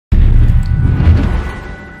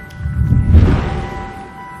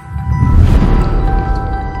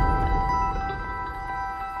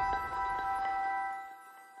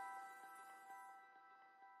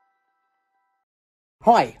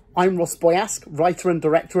Hi, I'm Ross Boyask, writer and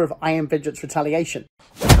director of I Am Vengeance Retaliation.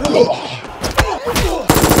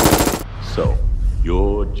 So,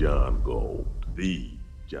 you're John Gold, the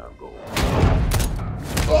John Gold.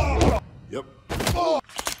 Yep.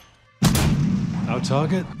 Our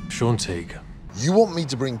target, Sean Teague. You want me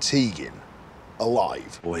to bring Teague in?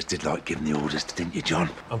 Alive? Boys did like giving the orders, didn't you, John?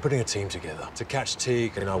 I'm putting a team together to catch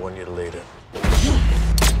Teague, and I want you to lead it.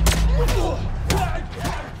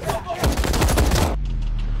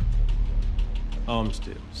 Arms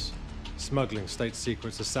deals, smuggling, state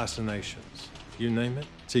secrets, assassinations. You name it,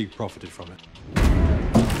 Teague profited from it.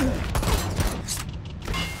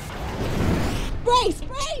 Brace!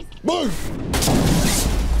 Brace! Move!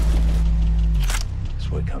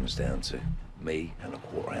 That's what it comes down to. Me and a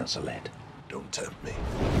quarter ounce of lead. Don't tempt me.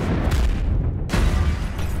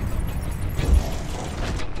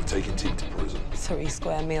 We're taking Teague to prison. 3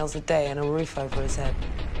 square meals a day and a roof over his head.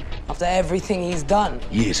 After everything he's done.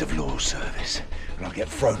 Years of loyal service, and I'll get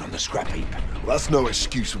thrown on the scrap heap. Well, that's no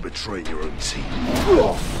excuse for betraying your own team.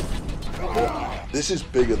 This is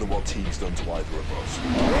bigger than what Teague's done to either of us.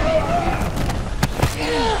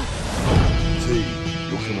 Teague,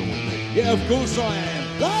 you're coming with me. Yeah, of course I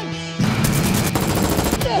am. Lads!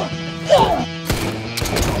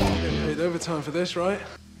 Getting paid overtime for this, right?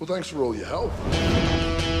 Well, thanks for all your help.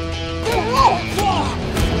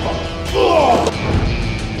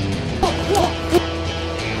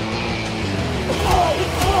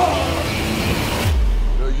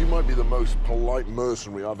 You know, you might be the most polite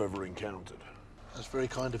mercenary I've ever encountered. That's very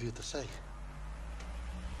kind of you to say.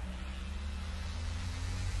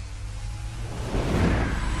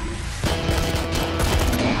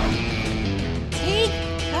 Teague,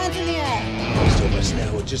 hands in the air. Most of us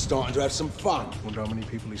now are just starting to have some fun. Wonder how many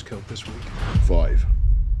people he's killed this week. 5.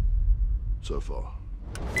 So far.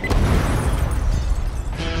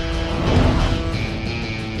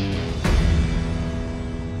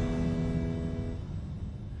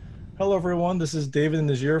 Hello everyone, this is David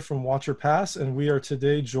Najir from Watcher Pass, and we are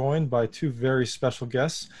today joined by 2 very special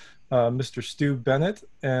guests, Mr. Stu Bennett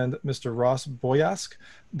and Mr. Ross Boyask.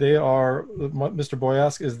 Mr.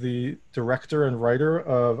 Boyask is the director and writer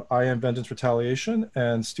of I Am Vengeance Retaliation,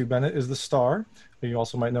 and Stu Bennett is the star. You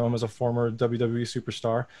also might know him as a former WWE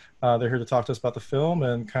superstar. They're here to talk to us about the film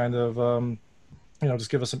and kind of, just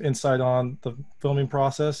give us some insight on the filming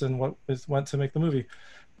process and what it went to make the movie.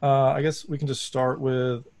 I guess we can just start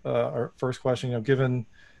with our first question. Given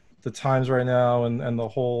the times right now and the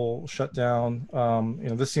whole shutdown,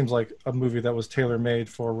 this seems like a movie that was tailor-made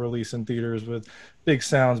for release in theaters with big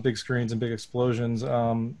sounds, big screens, and big explosions.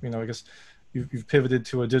 I guess you've pivoted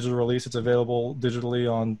to a digital release. It's available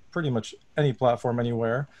digitally on pretty much any platform,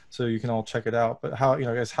 anywhere, so you can all check it out. But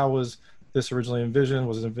how was this originally envisioned?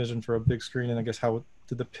 Was it envisioned for a big screen? And I guess how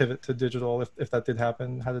did the pivot to digital, if that did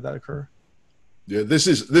happen, how did that occur? Yeah, this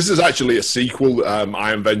is actually a sequel.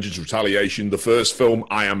 I Am Vengeance Retaliation. The first film,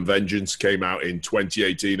 I Am Vengeance, came out in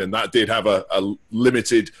 2018, and that did have a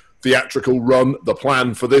limited theatrical run. The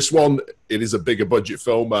plan for this one, it is a bigger budget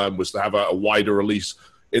film, was to have a wider release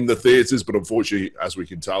in the theaters, but unfortunately, as we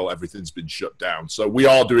can tell, everything's been shut down. So we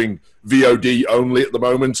are doing VOD only at the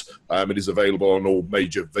moment. It is available on all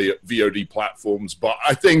major VOD platforms, but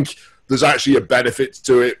I think there's actually a benefit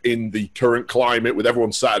to it in the current climate. With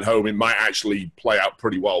everyone sat at home, it might actually play out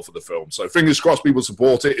pretty well for the film. So fingers crossed people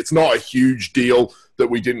support it. It's not a huge deal that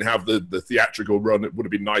we didn't have the theatrical run. It would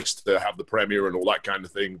have been nice to have the premiere and all that kind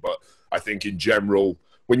of thing. But I think in general,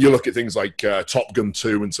 when you look at things like Top Gun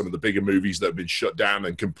 2 and some of the bigger movies that have been shut down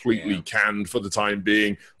and completely canned for the time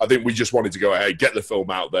being, I think we just wanted to go ahead, get the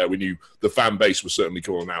film out there. We knew the fan base was certainly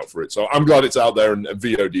calling out for it. So I'm glad it's out there, and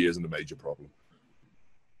VOD isn't a major problem.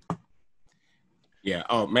 Yeah.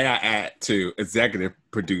 Oh, may I add to executive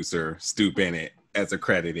producer Stu Bennett as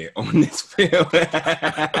accredited on this film?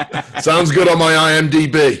 Sounds good on my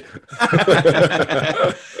IMDb.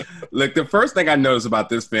 Look, the first thing I noticed about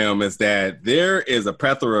this film is that there is a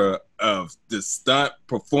plethora of the stunt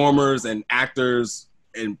performers and actors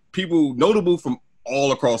and people notable from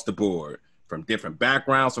all across the board, from different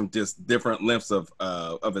backgrounds, from just different lengths of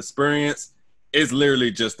experience. It's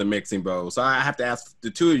literally just a mixing bowl. So I have to ask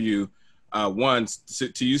the two of you, one,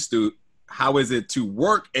 to you, Stu, how is it to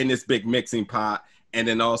work in this big mixing pot? And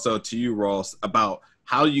then also to you, Ross, about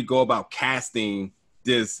how you go about casting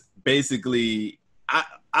this basically, I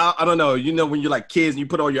don't know, when you're like kids and you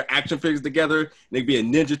put all your action figures together, and it'd be a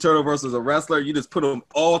Ninja Turtle versus a wrestler, you just put them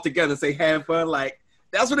all together and say, have fun. Like,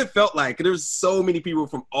 that's what it felt like. There was so many people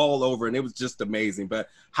from all over, and it was just amazing. But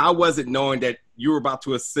how was it knowing that you were about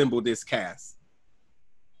to assemble this cast?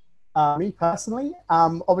 Me personally,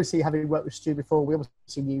 obviously having worked with Stu before, we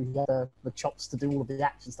obviously knew he had the chops to do all of the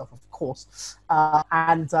action stuff, of course.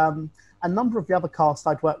 And a number of the other cast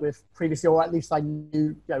I'd worked with previously, or at least I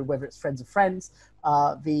knew, whether it's friends of friends,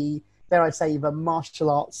 dare I say, the martial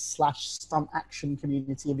arts / stunt action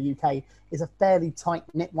community in the UK is a fairly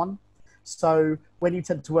tight-knit one. So when you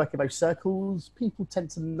tend to work in those circles, people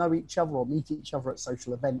tend to know each other or meet each other at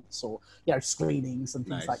social events or, screenings and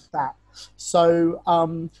things like that. So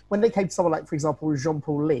when they came to someone like, for example,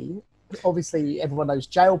 Jean-Paul Lee, obviously everyone knows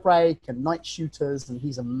Jailbreak and Night Shooters, and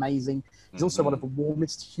he's amazing. He's also one of the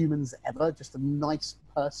warmest humans ever, just a nice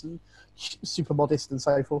person, super modest and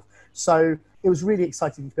so forth. So it was really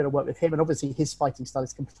exciting to be able to work with him, and obviously his fighting style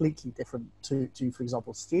is completely different to for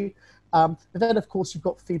example, Stu. But then, of course, you've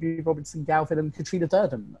got Phoebe Robinson-Galvin and Katrina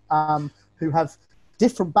Durden, who have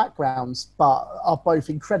different backgrounds, but are both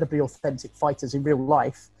incredibly authentic fighters in real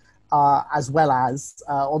life, as well as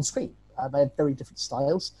on screen. They have very different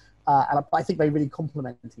styles, and I think they really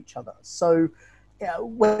complement each other. So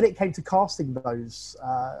when it came to casting those,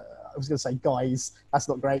 I was going to say guys, that's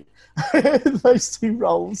not great, those two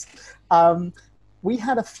roles, we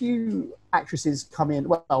had a few actresses come in,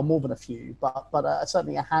 well, more than a few, but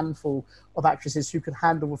certainly a handful of actresses who could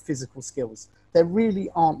handle the physical skills. There really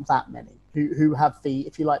aren't that many who have the,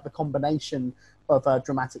 if you like, the combination of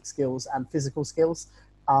dramatic skills and physical skills.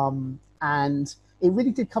 And it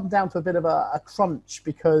really did come down to a bit of a crunch,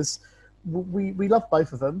 because we love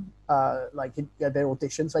both of them, their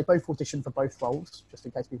auditions. They both auditioned for both roles, just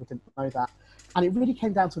in case people didn't know that. And it really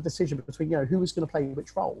came down to a decision between, who was going to play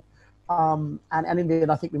which role. And in the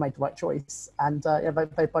end, I think we made the right choice. And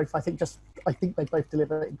they both, I think they both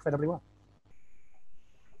deliver incredibly well.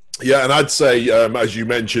 Yeah, and I'd say, as you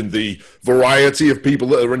mentioned, the variety of people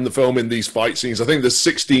that are in the film in these fight scenes. I think there's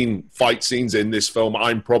 16 fight scenes in this film.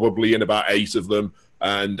 I'm probably in about 8 of them.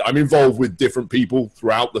 And I'm involved with different people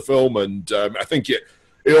throughout the film. And I think it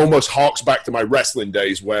almost harks back to my wrestling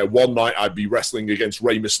days, where one night I'd be wrestling against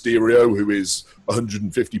Rey Mysterio, who is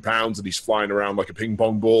 150 pounds and he's flying around like a ping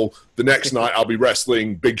pong ball. The next night I'll be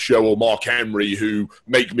wrestling Big Show or Mark Henry, who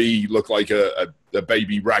make me look like a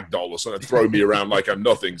baby ragdoll or something, throw me around like I'm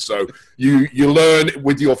nothing. So you learn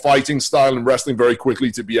with your fighting style and wrestling very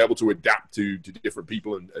quickly to be able to adapt to different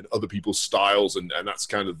people and other people's styles, and that's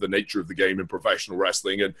kind of the nature of the game in professional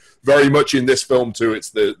wrestling. And very much in this film too, it's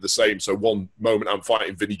the same. So one moment I'm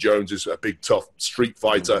fighting Vinnie Jones, who's a big tough street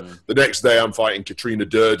fighter. The next day I'm fighting Katrina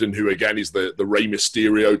Durden, who again is the Rey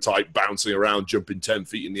Mysterio type, bouncing around, jumping 10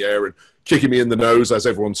 feet in the air and kicking me in the nose, as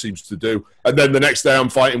everyone seems to do. And then the next day I'm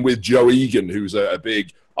fighting with Joe Egan, who's a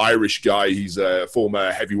big Irish guy. He's a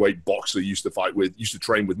former heavyweight boxer, used to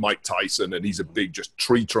train with Mike Tyson, and he's a big, just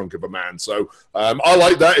tree trunk of a man. So I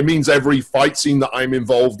like that. It means every fight scene that I'm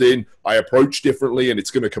involved in, I approach differently, and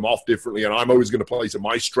it's going to come off differently. And I'm always going to play to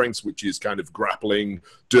my strengths, which is kind of grappling,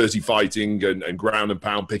 dirty fighting, and ground and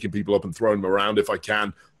pound, picking people up and throwing them around if I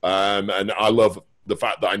can. And I love the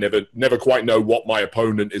fact that I never quite know what my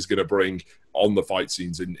opponent is going to bring on the fight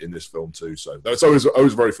scenes in this film too. So that's always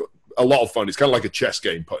a lot of fun. It's kind of like a chess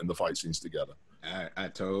game, putting the fight scenes together. I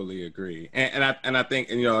totally agree. And I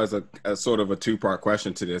think, as a sort of a 2-part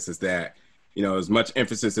question to this is that, as much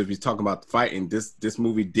emphasis if he's talking about the fighting, this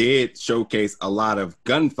movie did showcase a lot of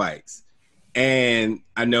gunfights. And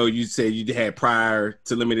I know you said you had prior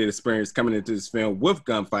to limited experience coming into this film with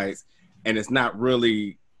gunfights, and it's not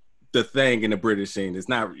really the thing in the British scene. It's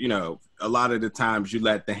not, a lot of the times you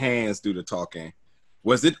let the hands do the talking.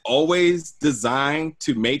 Was it always designed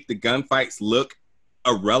to make the gunfights look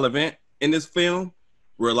irrelevant in this film?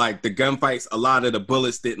 Where like the gunfights, a lot of the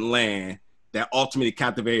bullets didn't land, that ultimately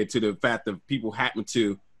captivated to the fact that people happened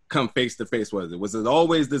to come face to face with it? Was it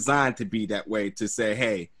always designed to be that way, to say,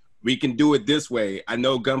 hey, we can do it this way? I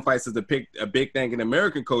know gunfights is a big thing in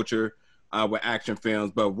American culture, with action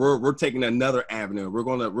films, but we're taking another avenue. We're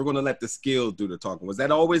gonna let the skill do the talking. Was that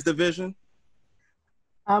always the vision?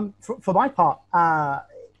 For my part,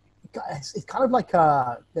 it's kind of like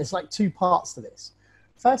there's like 2 parts to this.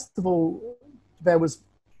 First of all, there was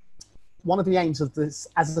one of the aims of this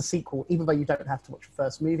as a sequel, even though you don't have to watch the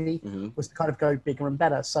first movie, was to kind of go bigger and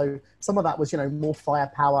better. So some of that was, more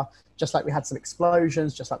firepower, just like we had some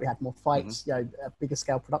explosions, just like we had more fights, a bigger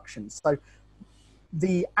scale production. So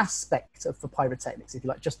the aspect of the pyrotechnics, if you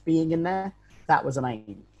like, just being in there, that was an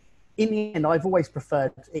aim. In the end, I've always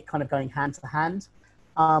preferred it kind of going hand to hand.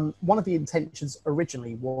 One of the intentions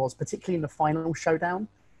originally was, particularly in the final showdown,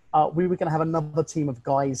 we were going to have another team of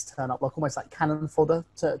guys turn up, like almost like cannon fodder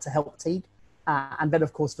to help Teague. And then,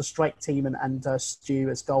 of course, the strike team and Stu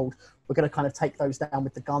as Gold, we're going to kind of take those down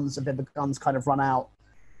with the guns, and then the guns kind of run out,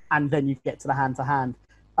 and then you get to the hand to hand.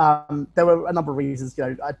 There were a number of reasons.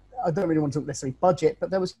 I don't really want to talk necessarily budget, but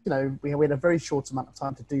there was, we had a very short amount of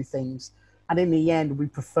time to do things. And in the end, we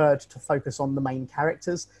preferred to focus on the main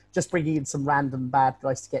characters. Just bringing in some random bad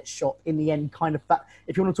guys to get shot, in the end, kind of that,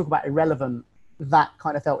 if you want to talk about irrelevant, that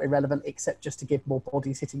kind of felt irrelevant, except just to give more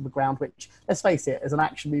bodies hitting the ground, which, let's face it, as an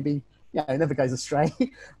action movie, it never goes astray.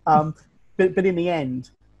 But in the end,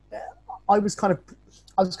 I was kind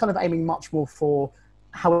of aiming much more for,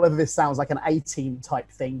 however this sounds, like an A-team type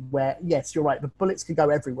thing, where, yes, you're right, the bullets can go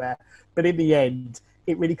everywhere, but in the end,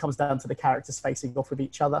 it really comes down to the characters facing off with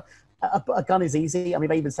each other. A gun is easy. I mean,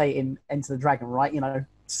 they even say in Enter the Dragon, right?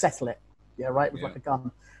 Settle it. Yeah, right? With like a gun.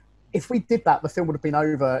 If we did that, the film would have been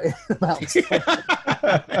over in about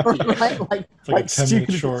right? Like 10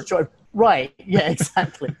 minutes short. Right, yeah,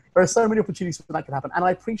 exactly. There are so many opportunities for that could happen. And I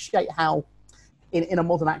appreciate how in a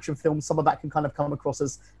modern action film, some of that can kind of come across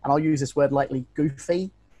as, and I'll use this word lightly, goofy,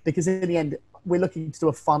 because in the end, we're looking to do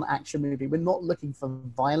a fun action movie. We're not looking for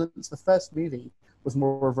violence. The first movie was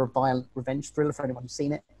more of a violent revenge thriller for anyone who's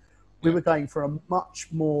seen it. We were going for a much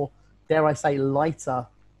more, dare I say, lighter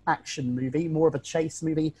action movie, more of a chase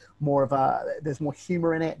movie, there's more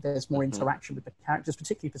humor in it, there's more interaction with the characters,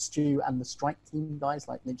 particularly for Stu and the strike team guys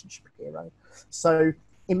like Lynch and Shapiro. So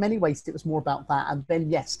in many ways, it was more about that. And then,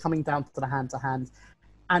 yes, coming down to the hand-to-hand.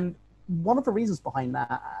 And one of the reasons behind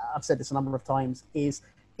that, I've said this a number of times, is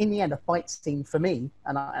in the end, a fight scene for me,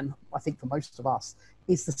 and I think for most of us,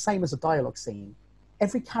 is the same as a dialogue scene.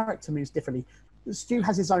 Every character moves differently. Stu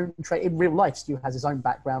has his own trait. In real life, Stu has his own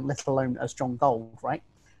background, let alone as John Gold, right?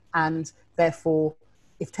 And therefore,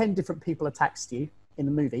 if 10 different people attack Stu in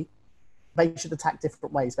the movie, they should attack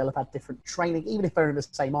different ways. They'll have had different training, even if they're in the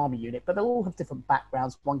same army unit, but they'll all have different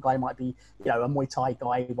backgrounds. One guy might be, a Muay Thai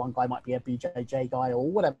guy. One guy might be a BJJ guy or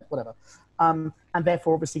whatever. And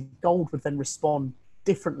therefore, obviously, Gold would then respond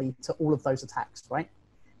differently to all of those attacks, right?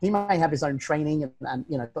 He may have his own training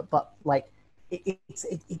but like,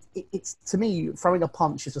 it's to me, throwing a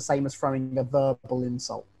punch is the same as throwing a verbal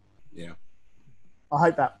insult. Yeah. I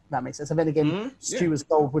hope that makes sense. And then again, Stu as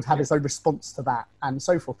Gold would have his own response to that and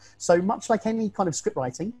so forth. So much like any kind of script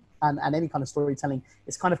writing and any kind of storytelling,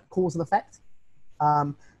 it's kind of cause and effect.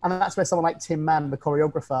 And that's where someone like Tim Mann, the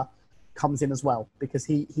choreographer, comes in as well, because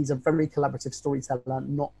he's a very collaborative storyteller.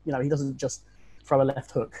 Not, he doesn't just throw a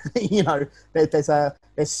left hook.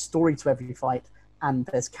 There's story to every fight and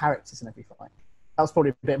there's characters in every fight. That was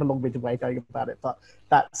probably a bit of a long-winded way of going about it, but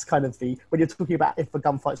that's kind of when you're talking about if the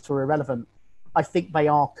gunfights were irrelevant, I think they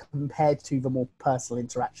are compared to the more personal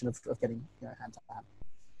interaction of getting hand to hand.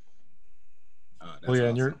 Well, yeah,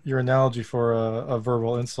 awesome. And your analogy for a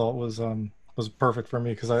verbal insult was perfect for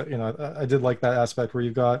me, because I did like that aspect where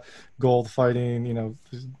you've got Gold fighting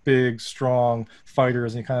these big strong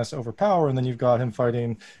fighters and he kind of has to overpower, and then you've got him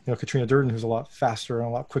fighting Katrina Durden, who's a lot faster and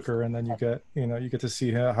a lot quicker, and then you get to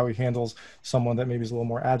see how he handles someone that maybe is a little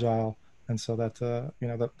more agile. And so that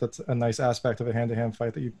that's a nice aspect of a hand-to-hand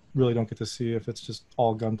fight that you really don't get to see if it's just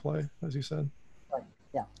all gunplay, as you said. Right.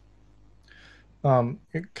 Yeah. Kind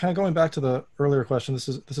of going back to the earlier question, this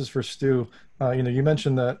is for Stu. You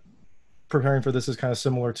mentioned that preparing for this is kind of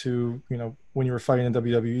similar to when you were fighting in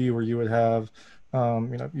WWE, where you would have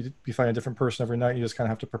you'd be fighting a different person every night. You just kind of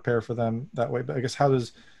have to prepare for them that way. But I guess, how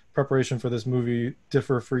does preparation for this movie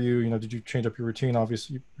differ for you? Did you change up your routine?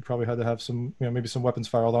 Obviously, you probably had to have some, maybe some weapons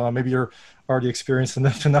fire, although maybe you're already experienced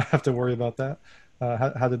enough to not have to worry about that.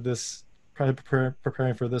 How did this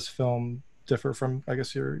preparing for this film differ from, I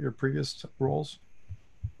guess, your previous roles?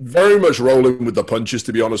 Very much rolling with the punches,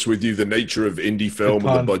 to be honest with you. The nature of indie film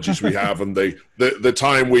and the budgets we have and the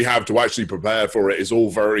time we have to actually prepare for it is all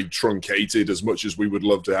very truncated, as much as we would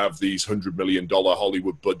love to have these $100 million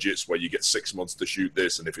Hollywood budgets where you get 6 months to shoot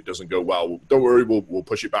this, and if it doesn't go well, don't worry, we'll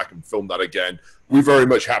push it back and film that again. We very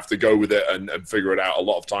much have to go with it and figure it out a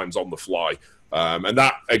lot of times on the fly. And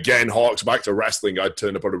that, again, harks back to wrestling. I'd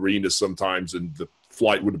turn up at arenas sometimes and the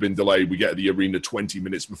flight would have been delayed. We get to the arena 20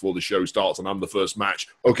 minutes before the show starts and I'm the first match.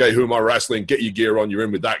 Okay, who am I wrestling? Get your gear on. You're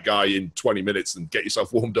in with that guy in 20 minutes and get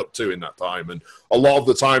yourself warmed up too in that time. And a lot of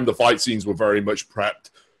the time, the fight scenes were very much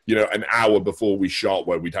prepped, an hour before we shot,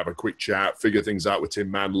 where we'd have a quick chat, figure things out with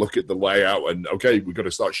Tim Mann, look at the layout, and okay, we've got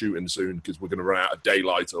to start shooting soon because we're going to run out of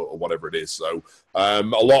daylight or whatever it is. So a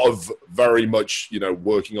lot of very much,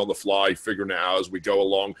 working on the fly, figuring it out as we go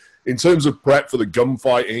along. In terms of prep for the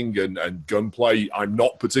gunfighting and gunplay, I'm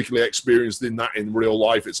not particularly experienced in that in real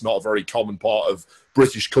life. It's not a very common part of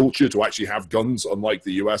British culture to actually have guns, unlike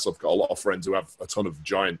the US. I've got a lot of friends who have a ton of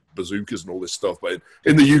giant bazookas and all this stuff, but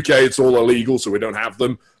in the UK, it's all illegal, so we don't have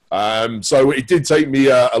them. So it did take me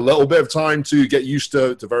a little bit of time to get used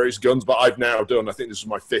to various guns, but I've now done, I think this is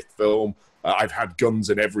my 5th film. I've had guns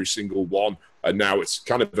in every single one, and now it's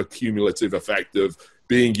kind of a cumulative effect of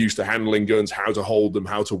being used to handling guns, how to hold them,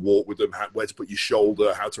 how to walk with them, where to put your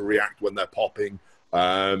shoulder, how to react when they're popping,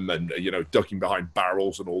 and, you know, ducking behind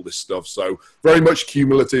barrels and all this stuff. So very much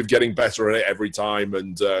cumulative, getting better at it every time.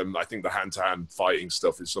 And I think the hand-to-hand fighting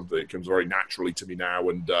stuff is something that comes very naturally to me now.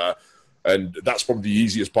 And that's probably the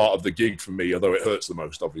easiest part of the gig for me, although it hurts the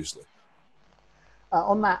most, obviously.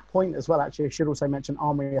 On that point as well, actually, I should also mention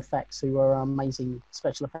Armory Effects, who are amazing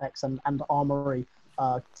special effects and Armory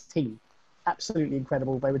team. Absolutely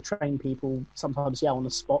incredible. They would train people sometimes, on the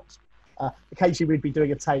spot. Occasionally we'd be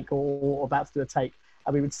doing a take or about to do a take,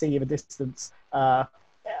 and we would see in the distance a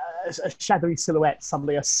shadowy silhouette.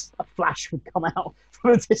 Suddenly a flash would come out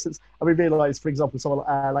from a distance, and we realised, for example,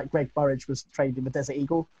 someone like Greg Burridge was trained in the Desert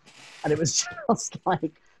Eagle, and it was just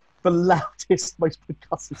like the loudest, most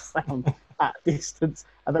percussive sound at distance.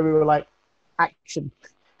 And then we were like, action.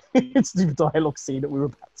 It's the dialogue scene that we were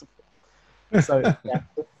about to film. So yeah,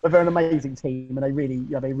 but they're an amazing team, and they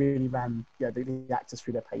really ran the actors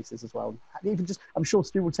through their paces as well. And even just, I'm sure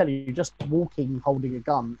Stu will tell you, just walking holding a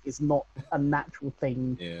gun is not a natural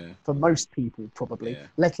thing for most people, probably,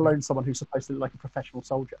 let alone someone who's supposed to look like a professional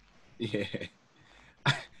soldier. Yeah,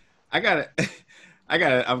 I'm kind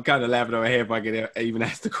of laughing on my head if I can even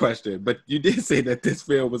ask the question. But you did say that this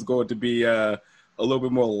film was going to be a little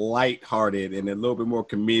bit more lighthearted and a little bit more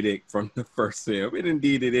comedic from the first film, and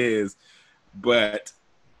indeed it is. But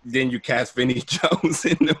then you cast Vinnie Jones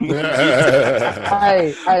in the movie.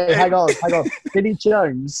 hey, hang on. Vinnie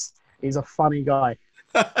Jones is a funny guy.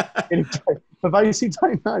 For those who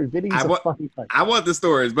don't know, Vinnie's a funny guy. I want the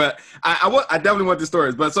stories, but I definitely want the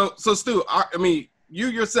stories. But so Stu, I mean, you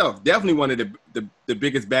yourself definitely one of the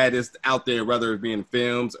biggest, baddest out there, whether it be in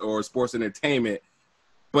films or sports entertainment.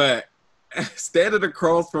 But standing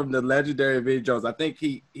across from the legendary Vinnie Jones, I think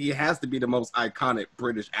he has to be the most iconic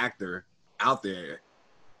British actor out there,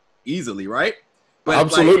 easily, right? But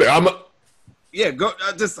absolutely, go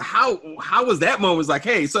just how was that moment? It's like,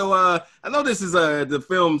 hey, so I know this is the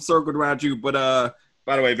film circled around you, but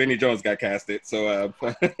by the way, Vinnie Jones got casted. So and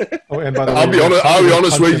by the way, I'll be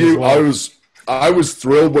honest with you, well. I was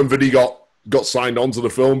thrilled when Vinnie got signed onto the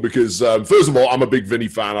film because first of all, I'm a big Vinnie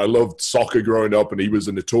fan. I loved soccer growing up, and he was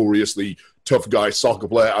a notoriously tough guy soccer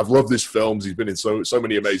player. I've loved his films. He's been in so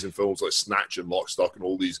many amazing films like Snatch and Lock, Stock and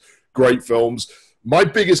all these great films. My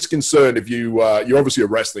biggest concern, if you're obviously a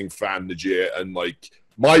wrestling fan, Najir, and like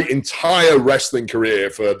my entire wrestling career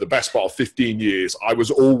for the best part of 15 years, I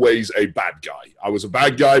was always a bad guy. I was a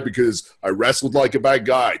bad guy because I wrestled like a bad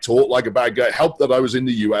guy, I taught like a bad guy. It helped that I was in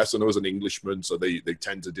the US and I was an Englishman, so they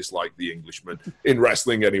tend to dislike the Englishman in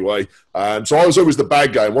wrestling anyway. So I was always the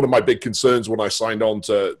bad guy. And one of my big concerns when I signed on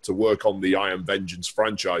to work on the I Am Vengeance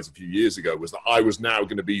franchise a few years ago was that I was now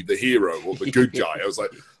going to be the hero or the good guy. I was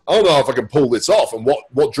like, I don't know if I can pull this off. And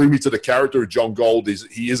what drew me to the character of John Gold is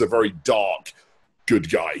he is a very dark, good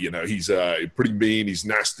guy. You know, he's pretty mean, he's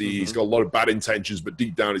nasty, he's got a lot of bad intentions, but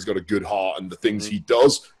deep down he's got a good heart, and the things he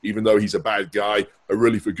does, even though he's a bad guy, are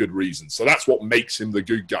really for good reasons. So that's what makes him the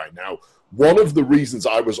good guy. Now, one of the reasons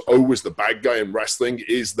I was always the bad guy in wrestling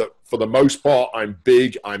is that for the most part, I'm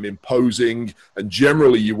big, I'm imposing, and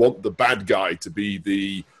generally you want the bad guy to be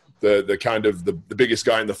the kind of the biggest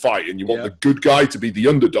guy in the fight, and you want the good guy to be the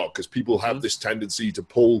underdog, because people have this tendency to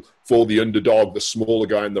pull for the underdog, the smaller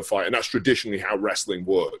guy in the fight, and that's traditionally how wrestling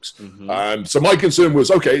works. So my concern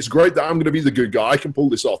was, okay, it's great that I'm going to be the good guy, I can pull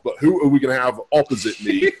this off, but who are we going to have opposite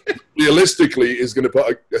me realistically is going to put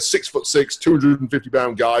a 6'6",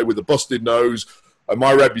 250-pound guy with a busted nose and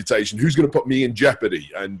my reputation, who's going to put me in jeopardy?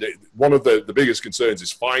 And one of the biggest concerns is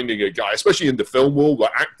finding a guy, especially in the film world,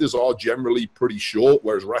 where actors are generally pretty short,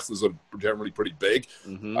 whereas wrestlers are generally pretty big,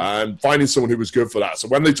 and finding someone who was good for that. So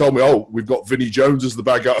when they told me, oh, we've got Vinnie Jones as the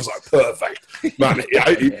bad guy, I was like, perfect, man.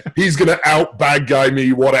 He's going to out bad guy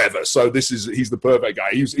me, whatever. So he's the perfect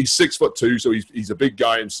guy. He's 6'2", so he's a big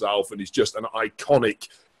guy himself, and he's just an iconic,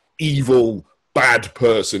 evil, bad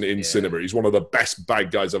person in cinema. He's one of the best bad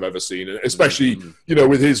guys I've ever seen, and especially you know,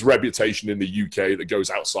 with his reputation in the UK that goes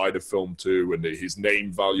outside of film too, and his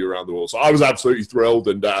name value around the world. So I was absolutely thrilled,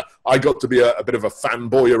 and I got to be a bit of a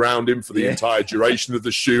fanboy around him for the entire duration of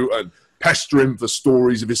the shoot and pester him for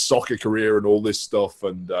stories of his soccer career and all this stuff.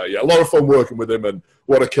 And a lot of fun working with him, and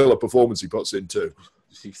what a killer performance he puts in too.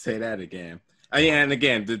 You say that again. And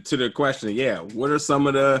again, to the question, what are some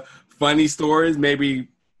of the funny stories, maybe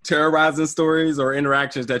terrorizing stories or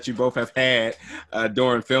interactions that you both have had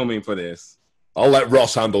during filming for this? I'll let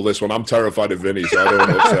Ross handle this one. I'm terrified of Vinnie, so I don't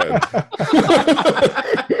want to upset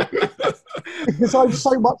him. Because I'm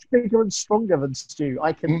so much bigger and stronger than Stu.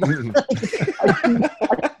 I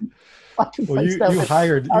can Well, play you stealth.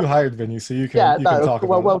 hired Vinnie, so you can talk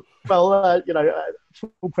about it.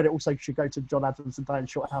 Full credit also should go to John Adams and Diane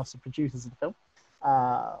Shorthouse, the producers of the film,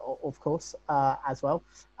 of course, as well.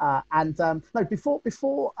 Before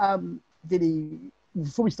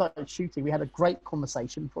we started shooting, we had a great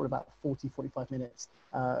conversation, probably about 40-45 minutes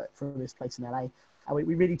from this place in LA.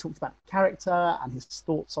 We really talked about character and his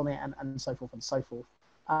thoughts on it and so forth and so forth.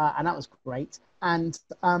 And that was great. And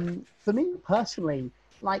for me personally,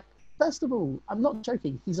 like, first of all, I'm not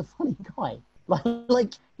joking, he's a funny guy.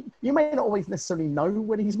 Like you may not always necessarily know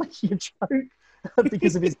when he's making a joke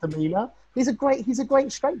because of his demeanor. He's a great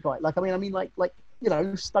straight guy. Like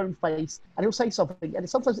stone faced, and he'll say something, and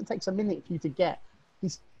sometimes it takes a minute for you to get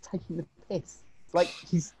he's taking the piss. Like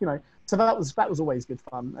so that was always good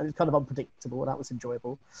fun, and it's kind of unpredictable, and that was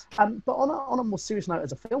enjoyable. But on a more serious note,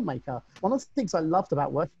 as a filmmaker, one of the things I loved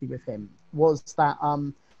about working with him was that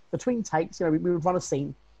between takes, we would run a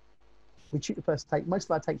scene. We'd shoot the first take. Most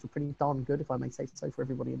of our takes were pretty darn good, if I may say so, for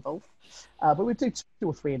everybody involved. But we'd do 2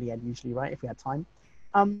 or 3 in the end, usually, right, if we had time.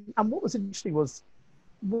 And what was interesting was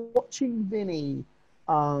watching Vinnie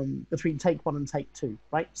between take 1 and take 2,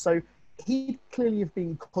 right? So he'd clearly have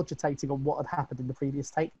been cogitating on what had happened in the previous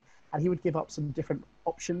take, and he would give up some different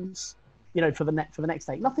options, for the next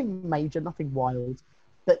take. Nothing major, nothing wild,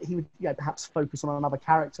 but he would perhaps focus on another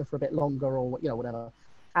character for a bit longer, or whatever.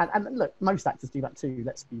 And look, most actors do that too.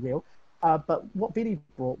 Let's be real. But what Vinnie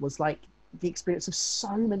brought was like the experience of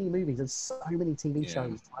so many movies and so many TV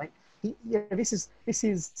shows, right? This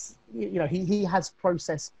is he has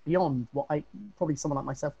processed beyond what probably someone like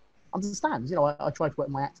myself understands. I try to work with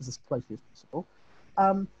my actors as closely as possible.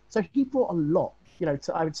 So he brought a lot,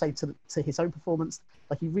 I would say to his own performance.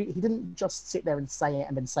 Like he didn't just sit there and say it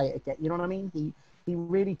and then say it again. You know what I mean? He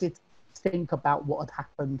really did think about what had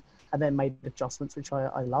happened and then made adjustments, which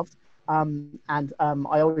I loved. I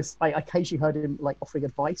occasionally heard him like offering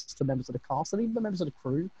advice to members of the cast and even the members of the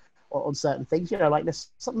crew on certain things. Like there's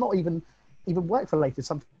some not even work related.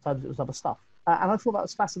 Sometimes it was other stuff. And I thought that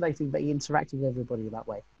was fascinating that he interacted with everybody that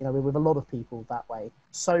way. With a lot of people that way.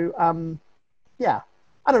 So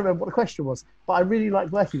I don't remember what the question was, but I really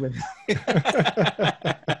liked working with him.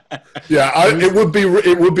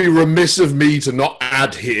 It would be remiss of me to not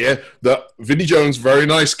add here that Vinnie Jones, very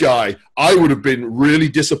nice guy. I would have been really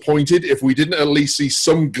disappointed if we didn't at least see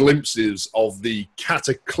some glimpses of the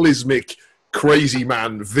cataclysmic crazy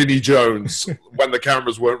man Vinnie Jones when the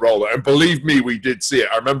cameras weren't rolling. And believe me, we did see it.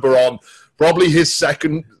 I remember on probably his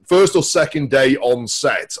first or second day on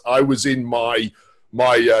set, I was in my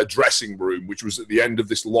dressing room, which was at the end of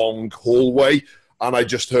this long hallway, and I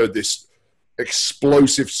just heard this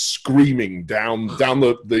explosive screaming down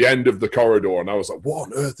the end of the corridor, and I was like, what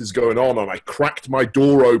on earth is going on? And I cracked my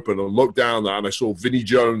door open and looked down there, and I saw Vinnie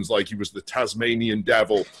Jones like he was the Tasmanian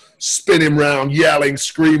devil, spinning around, yelling,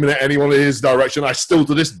 screaming at anyone in his direction. I still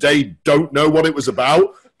to this day don't know what it was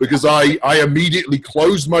about, because I immediately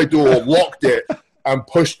closed my door, locked it, and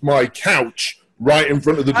pushed my couch right in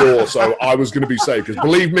front of the door, so I was going to be safe. Because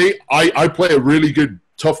believe me, I play a really good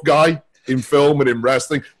tough guy in film and in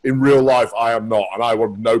wrestling. In real life, I am not, and I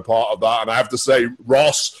want no part of that. And I have to say,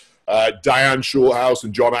 Ross, Diane Shorthouse,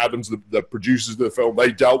 and John Adams, the producers of the film,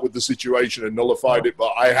 they dealt with the situation and nullified it.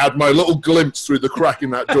 But I had my little glimpse through the crack in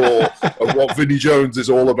that door of what Vinnie Jones is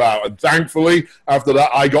all about. And thankfully, after that,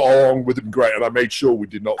 I got along with him great, and I made sure we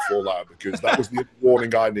did not fall out, because that was the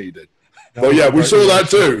warning I needed. Well, yeah, we saw that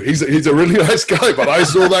too. He's a really nice guy, but I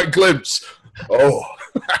saw that glimpse. Oh.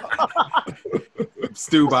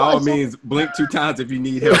 Stu, by all means, blink 2 times if you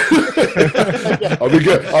need help. I'll be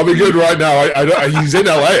good right now. He's in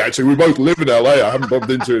LA, actually. We both live in LA. I haven't bumped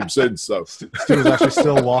into him since. So Stu is actually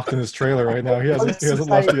still locked in his trailer right now. He hasn't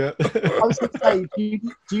left yet. I was going to say,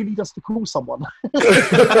 do you need us to call someone?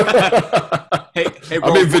 Hey,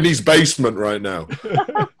 I'm in Vinny's basement right now.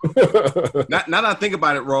 Now that I think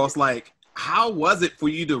about it, Ross, like, how was it for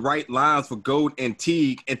you to write lines for Gold and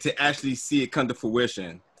Teague and to actually see it come to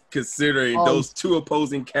fruition, considering those 2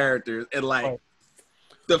 opposing characters and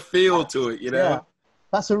the feel to it, Yeah.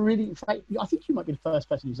 That's a really, I think you might be the first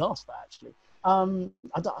person who's asked that, actually. How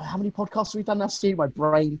many podcasts have we done now, Stu? My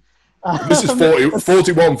brain. This is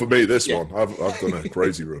 41 for me, this one. I've done a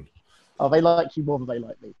crazy run. Oh, they like you more than they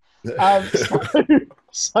like me.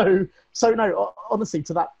 So no, honestly,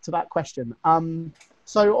 to that question.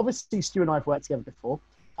 So obviously Stu and I have worked together before,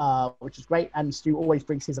 which is great. And Stu always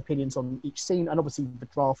brings his opinions on each scene, and obviously the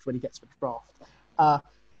draft when he gets to the draft.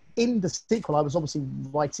 In the sequel, I was obviously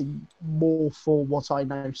writing more for what I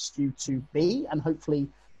know Stu to be, and hopefully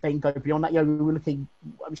then go beyond that. We were looking,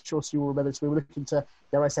 I'm sure Stu will remember this, we were looking to,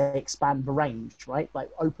 dare I say, expand the range, right? Like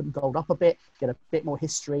open Gold up a bit, get a bit more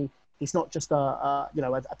history, He's not just a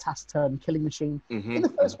taciturn killing machine. In the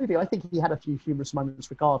first movie, I think he had a few humorous moments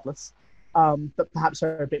regardless, but perhaps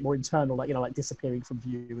they're a bit more internal, like disappearing from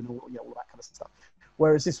view and all that kind of stuff.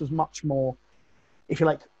 Whereas this was much more, if you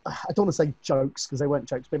like, I don't want to say jokes because they weren't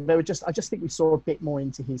jokes, but they were just, I just think we saw a bit more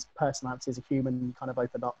into his personality as a human, kind of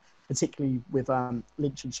opened up, particularly with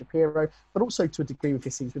Lynch and Shapiro, but also to a degree with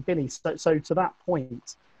his scenes with Vinnie. So to that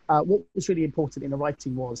point, what was really important in the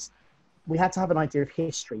writing was we had to have an idea of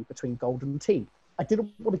history between Gold and Teague. I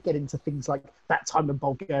didn't want to get into things like that time in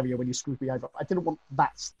Bulgaria when you screwed me over. I didn't want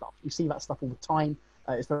that stuff. You see that stuff all the time.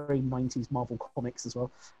 It's very 90s Marvel comics as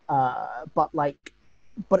well. But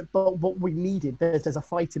what we needed, there's a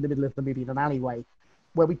fight in the middle of the movie in an alleyway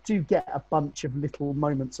where we do get a bunch of little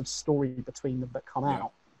moments of story between them that come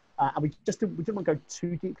out. And we didn't want to go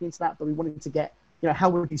too deeply into that, but we wanted to get,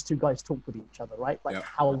 how would these two guys talk with each other, right? Like,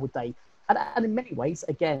 how would they? And in many ways,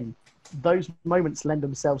 again, those moments lend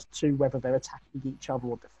themselves to whether they're attacking each other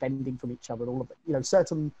or defending from each other and all of it.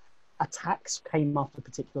 Certain attacks came after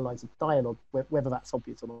particular lines of dialogue, whether that's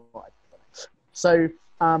obvious or not. So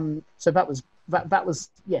that was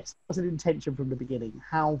yes, that was an intention from the beginning,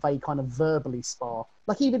 how they kind of verbally spar.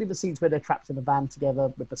 Like even in the scenes where they're trapped in a van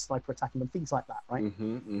together with the sniper attacking them, things like that, right?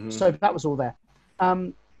 So that was all there.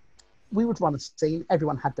 We would run a scene,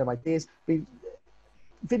 everyone had their ideas.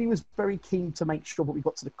 Vinnie was very keen to make sure that we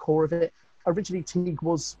got to the core of it. Originally, Teague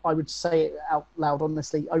was, I would say it out loud,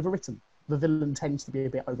 honestly, overwritten. The villain tends to be a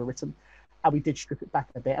bit overwritten, and we did strip it back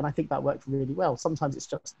a bit, and I think that worked really well. Sometimes it's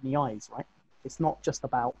just in the eyes, right? It's not just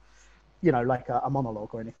about, like a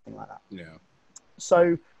monologue or anything like that. Yeah.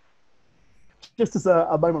 So, just as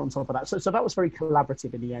a moment on top of that, so that was very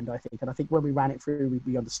collaborative in the end, I think. And I think when we ran it through,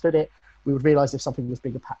 we understood it. We would realise if something was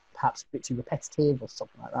being perhaps a bit too repetitive or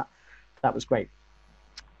something like that. That was great.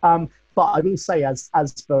 But I will say, as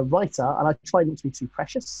the writer, and I try not to be too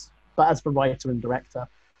precious, but as the writer and director,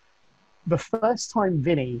 the first time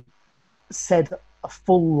Vinnie said a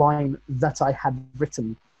full line that I had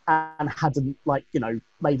written and hadn't,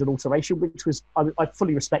 made an alteration, which was, I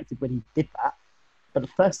fully respected when he did that. But the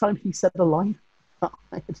first time he said a line that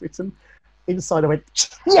I had written, inside I went,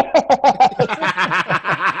 yes!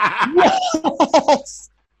 Yes!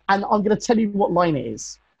 And I'm going to tell you what line it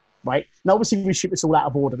is. Right now, obviously, we shoot this all out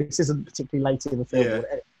of order. This isn't particularly late in the film,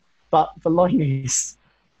 but the line is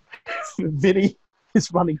Vinnie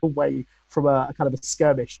is running away from a kind of a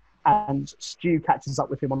skirmish, and Stu catches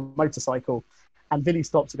up with him on a motorcycle, and Vinnie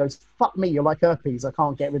stops and goes, "Fuck me, you're like herpes. I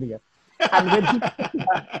can't get rid of you." And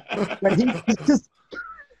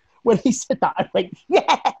when he said that, I went,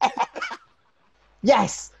 "Yeah,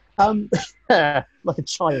 yes," like a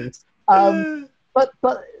child. But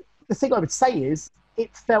the thing I would say is,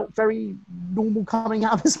 it felt very normal coming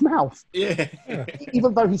out of his mouth. Yeah.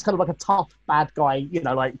 Even though he's kind of like a tough bad guy,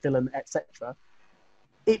 like villain, etc.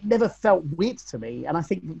 It never felt weird to me, and I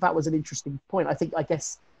think that was an interesting point. I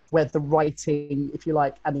guess where the writing, if you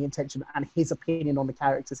like, and the intention and his opinion on the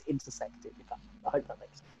characters intersected. I hope that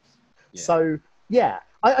makes sense. Yeah. So yeah,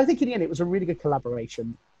 I think in the end it was a really good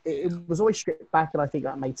collaboration. It was always stripped back, and I think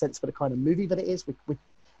that made sense for the kind of movie that it is.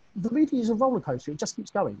 The movie is a roller coaster; it just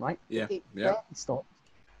keeps going, right? Yeah, it rarely stops.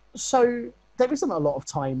 So there isn't a lot of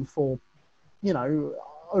time for,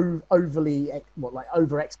 overly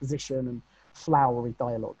over exposition and flowery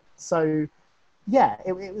dialogue. So yeah,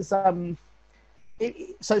 it was.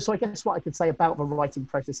 So I guess what I could say about the writing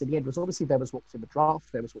process in the end was, obviously there was what's in the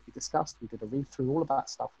draft, there was what we discussed, we did a read through all of that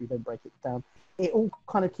stuff, we then break it down. It all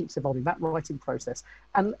kind of keeps evolving, that writing process,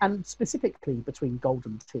 and specifically between Gold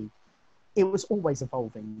and Teague. It was always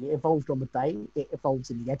evolving. It evolved on the day. It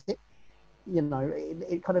evolves in the edit.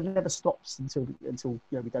 It kind of never stops until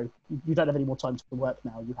we go, you don't have any more time to work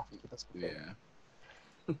now. You have to give us. Yeah.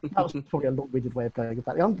 That was probably a long-winded way of going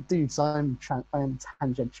about it. I am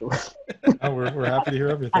tangential. We're happy to hear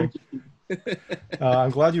everything.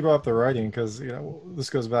 I'm glad you brought up the writing, because this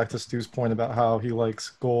goes back to Stu's point about how he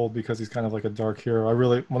likes Gold because he's kind of like a dark hero.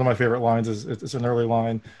 One of my favorite lines is, it's an early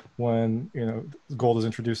line when Gold is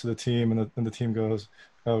introduced to the team, and the team goes,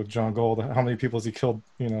 "Oh, John Gold, how many people has he killed?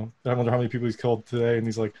 I wonder how many people he's killed today." And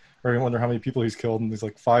he's like, or I wonder how many people he's killed, and he's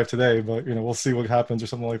like, 5 today, but we'll see what happens, or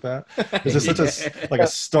something like that. It's just such a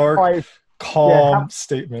stark, calm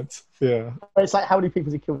statement. Yeah, it's like, how many people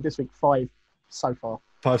has he killed this week? 5 so far.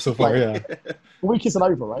 5 so far, yeah. The week isn't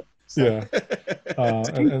over, right? So. Yeah.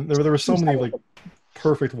 And there were so many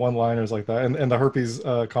perfect one-liners like that, and the herpes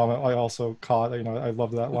comment I also caught. I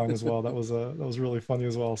loved that line as well. That was really funny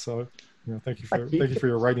as well. So thank you for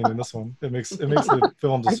your writing in this one. It makes the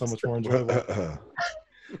film just so much more enjoyable.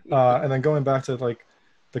 And then going back to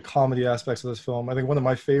the comedy aspects of this film, I think one of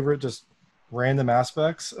my favorite just random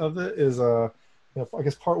aspects of it is, I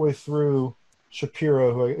guess partway through,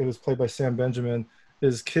 Shapiro, who was played by Sam Benjamin,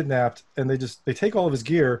 is kidnapped, and they take all of his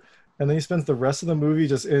gear, and then he spends the rest of the movie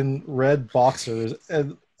just in red boxers.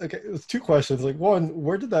 And okay, it's two questions. Like, one,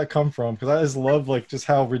 where did that come from? Because I just love like just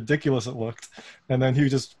how ridiculous it looked, and then he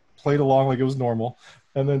just played along like it was normal.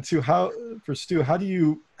 And then two, for Stu, how do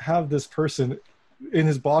you have this person in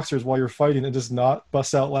his boxers while you're fighting and just not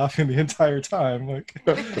bust out laughing the entire time? Like,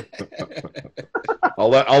 I'll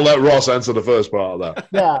let Ross answer the first part of that.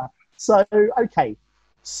 Yeah. So okay.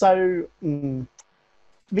 So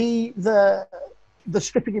the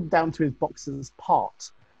stripping him down to his boxers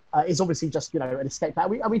part is obviously just an escape.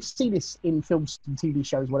 And we've seen this in films and TV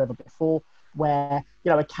shows, whatever, before, where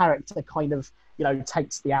a character kind of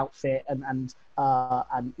takes the outfit and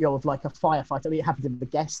of like a firefighter. I mean, it happens in The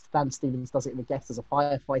Guest. Dan Stevens does it in The Guest as a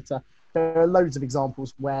firefighter. There are loads of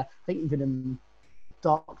examples where I think even in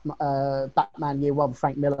Batman Year One,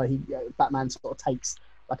 Frank Miller, Batman sort of takes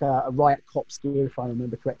like a riot cop's gear, if I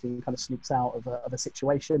remember correctly, and kind of sneaks out of a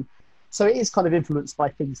situation. So it is kind of influenced by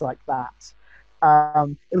things like that.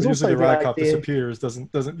 It was usually also the riot cop disappears.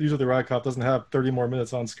 Usually the riot cop doesn't have 30 more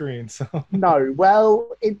minutes on screen. So no,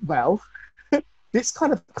 this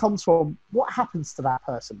kind of comes from what happens to that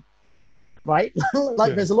person, right?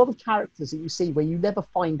 There's a lot of characters that you see where you never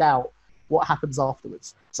find out what happens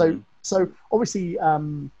afterwards. So obviously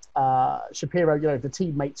Shapiro, the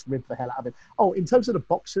teammates ripped the hell out of him. Oh, in terms of the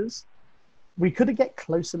boxers, we couldn't get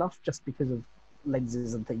close enough just because of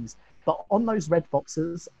lenses and things. But on those red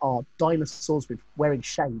boxers are dinosaurs wearing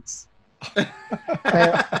shades.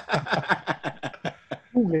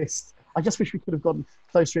 Coolest. I just wish we could have gotten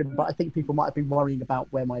closer in, but I think people might have been worrying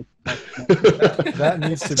about where my that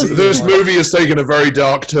needs to be. This movie has taken a very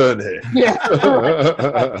dark turn here. Yeah,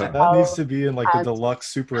 that needs to be in like the deluxe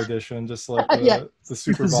super edition, just like the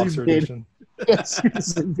super boxer edition. Yes, super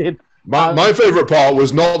zoomed in. My favorite part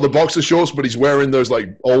was not the boxer shorts, but he's wearing those like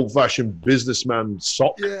old-fashioned businessman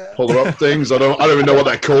sock puller-up things. I don't even know what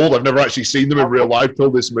they're called. I've never actually seen them in real life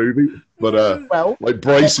till this movie, but like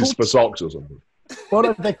braces for socks or something.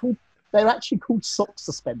 Well, they're actually called sock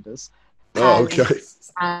suspenders. Oh, okay.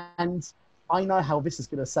 And I know how this is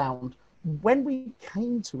going to sound. When we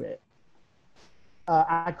came to it,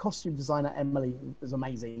 our costume designer Emily was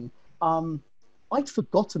amazing. I'd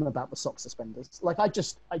forgotten about the sock suspenders. Like I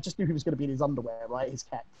just knew he was going to be in his underwear, right? His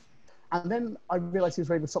cap. And then I realized he was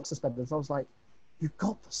wearing the sock suspenders. I was like, "You've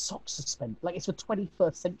got the sock suspenders. Like it's the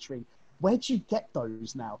 21st century. Where'd you get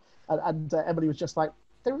those now?" And Emily was just like,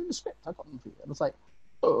 "They were in the script. I got them for you." And I was like,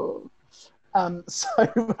 "Oh." So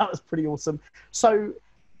that was pretty awesome. So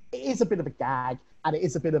it is a bit of a gag, and it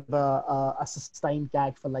is a bit of a sustained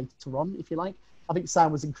gag for later on, if you like. I think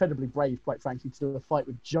Sam was incredibly brave, quite frankly, to do a fight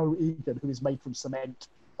with Joe Egan, who is made from cement,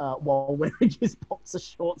 while wearing his boxer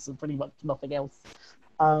shorts and pretty much nothing else.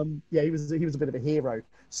 He was a bit of a hero.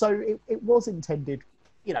 So it was intended,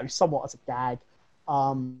 somewhat as a gag.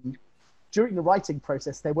 During the writing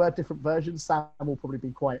process, there were different versions. Sam will probably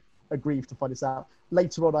be quite aggrieved to find this out.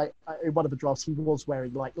 Later on, in one of the drafts, he was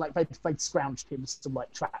wearing like they'd scrounged him some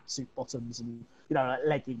like tracksuit bottoms and like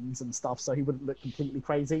leggings and stuff, so he wouldn't look completely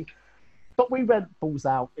crazy. But we went balls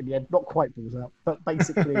out in the end, not quite balls out, but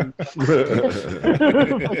basically,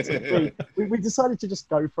 we decided to just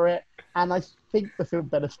go for it, and I think the film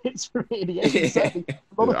benefits from it in the end.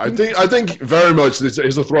 I think very much this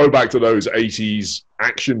is a throwback to those 80s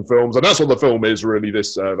action films, and that's what the film is really.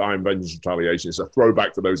 This I Am Vengeance Retaliation is a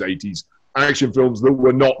throwback to those 80s action films that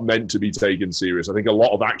were not meant to be taken serious. I think a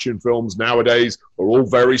lot of action films nowadays are all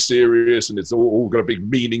very serious, and it's all got a big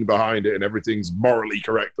meaning behind it, and everything's morally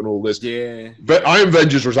correct and all this. Yeah. But I Am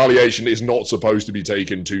Vengeance Retaliation is not supposed to be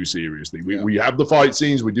taken too seriously. We have the fight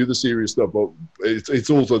scenes, we do the serious stuff, but it's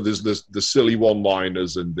also the silly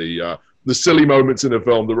one-liners and the silly moments in a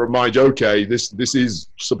film that remind you, okay, this is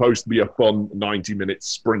supposed to be a fun 90-minute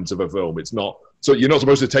sprint of a film. It's not. So you're not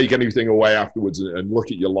supposed to take anything away afterwards and look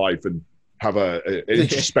at your life and have an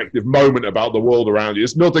introspective moment about the world around you.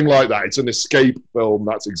 It's nothing like that. It's an escape film.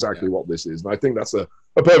 That's exactly what this is. And I think that's a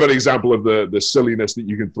perfect example of the silliness that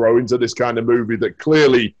you can throw into this kind of movie that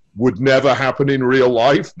clearly would never happen in real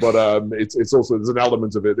life. But it's also, there's an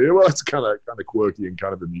element of it. Well, it's kind of quirky and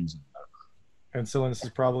kind of amusing. And silliness is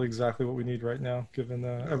probably exactly what we need right now, given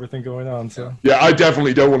everything going on. So yeah, I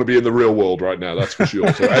definitely don't want to be in the real world right now. That's for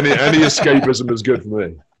sure. So any escapism is good for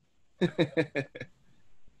me.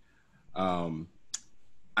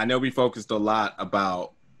 I know we focused a lot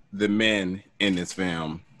about the men in this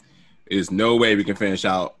film. There's no way we can finish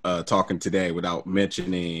out talking today without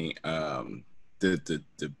mentioning the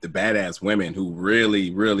badass women who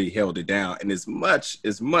really held it down. And as much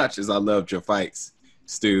as I loved your fights,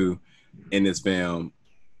 Stu, in this film,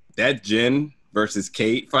 that Jen versus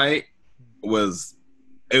Kate fight was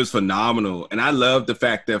phenomenal. And I love the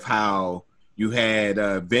fact of how you had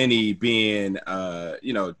Vinnie being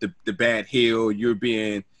the bad heel, you're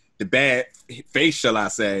being the bad face, shall I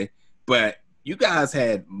say, but you guys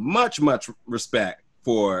had much respect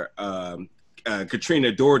for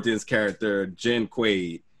Katrina Dordan's character, Jen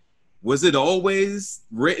Quaid. Was it always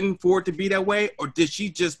written for it to be that way, or did she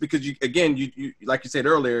just, because you like you said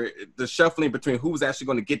earlier, the shuffling between who was actually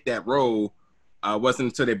going to get that role wasn't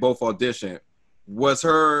until they both auditioned? Was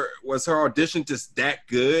her audition just that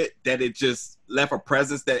good that it just left a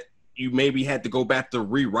presence that you maybe had to go back to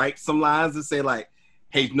rewrite some lines and say like,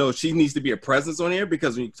 hey, no, she needs to be a presence on here?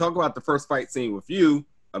 Because when you talk about the first fight scene with you,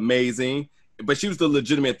 amazing, but she was the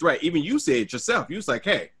legitimate threat. Even you said it yourself. You was like,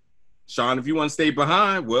 hey, Sean, if you want to stay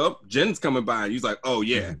behind, well, Jen's coming by. And you was like, oh,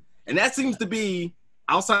 yeah. And that seems to be,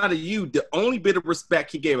 outside of you, the only bit of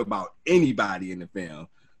respect he gave about anybody in the film.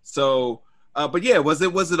 So, but yeah, was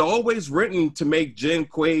it always written to make Jen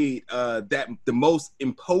Quaid the most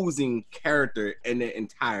imposing character in the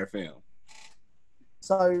entire film?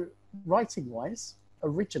 So, writing-wise,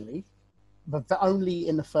 originally, but only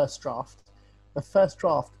in the first draft. The first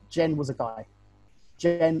draft, Jen was a guy.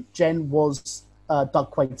 Jen was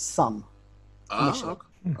Doug Quaid's son.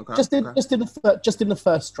 Okay. Just in the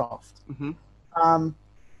first draft. Mm-hmm.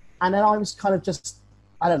 And then I was kind of just,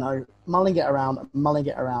 I don't know, mulling it around,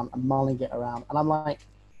 and I'm like,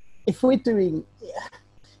 if we're doing,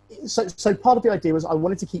 so part of the idea was I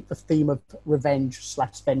wanted to keep the theme of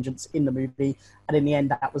revenge/vengeance in the movie, and in the end,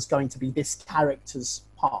 that was going to be this character's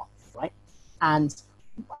path, right? And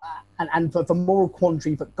the moral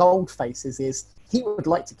quandary that Gold faces is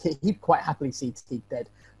he'd quite happily see Teague dead,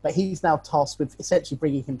 but he's now tasked with essentially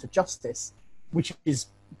bringing him to justice, which is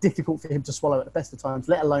difficult for him to swallow at the best of times,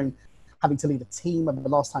 let alone having to lead a team. And the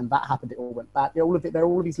last time that happened, it all went bad. There are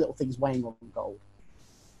all these little things weighing on Gold.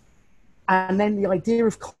 And then the idea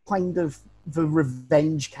of kind of the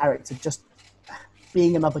revenge character just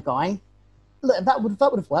being another guy, look, that would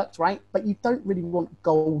have worked, right? But you don't really want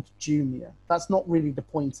Gold Jr. That's not really the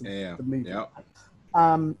point of the movie. Yeah.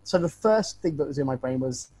 Right? So the first thing that was in my brain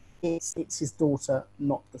was it's his daughter,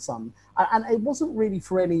 not the son, and it wasn't really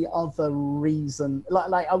for any other reason.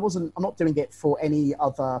 Like I'm not doing it for any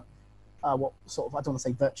other what sort of, I don't want to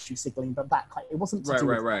say virtue signaling, but that kind. It wasn't to do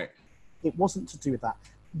with that. It wasn't to do with that.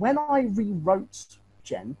 When I rewrote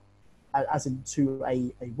Jen, as into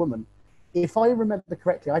a woman, if I remember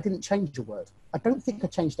correctly, I didn't change a word. I don't think I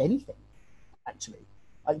changed anything, actually.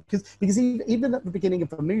 Because even at the beginning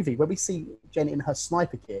of the movie, where we see Jen in her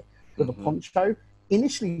sniper gear with a poncho,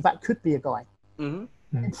 initially that could be a guy.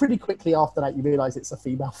 Mm-hmm. Pretty quickly after that, you realise it's a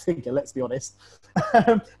female figure, let's be honest.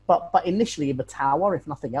 but initially in the tower, if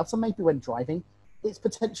nothing else, and maybe when driving, it's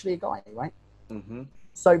potentially a guy, right? Mm-hmm.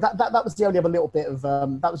 So that was the only other little bit of,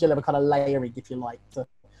 that was the only other kind of layering, if you like, to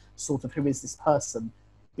sort of who is this person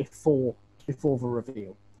before the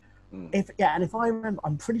reveal. And if I remember,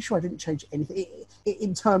 I'm pretty sure I didn't change anything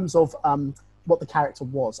in terms of what the character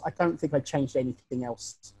was. I don't think I changed anything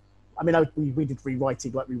else. I mean, we did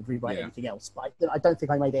rewriting like we would rewrite anything else, but I don't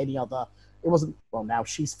think I made any other. It wasn't, well, now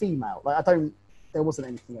she's female. Like there wasn't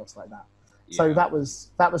anything else like that. Yeah. So that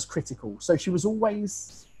was critical. So she was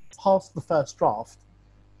always past the first draft.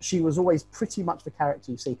 She was always pretty much the character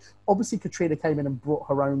you see. Obviously, Katrina came in and brought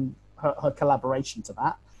her collaboration to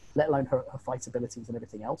that, let alone her fight abilities and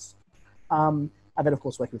everything else. And then, of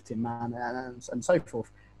course, working with Tin Man and so forth.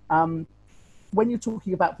 When you're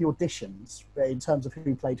talking about the auditions, in terms of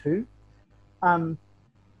who played who,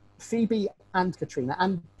 Phoebe and Katrina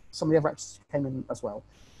and some of the other actors who came in as well,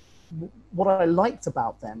 what I liked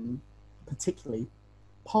about them, particularly,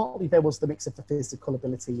 partly there was the mix of the physical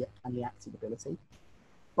ability and the acting ability.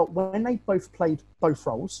 But when they both played both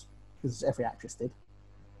roles, because every actress did,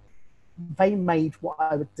 they made what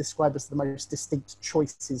I would describe as the most distinct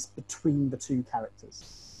choices between the two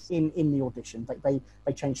characters in the audition.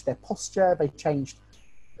 They changed their posture,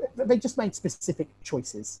 they just made specific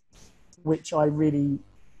choices, which I really,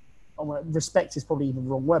 respect is probably even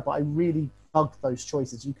the wrong word, but I really dug those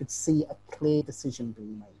choices. You could see a clear decision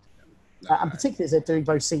being made. And particularly as they're doing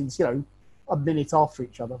those scenes, a minute after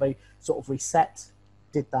each other, they sort of reset,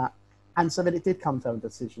 did that. And so then it did come to a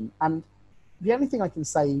decision. And the only thing I can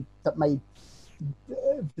say that made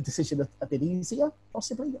the decision a bit easier,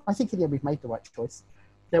 possibly, I think in the end we've made the right choice.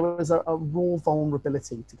 There was a raw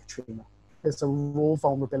vulnerability to Katrina. There's a raw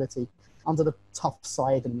vulnerability under the tough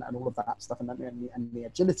side and all of that stuff, and the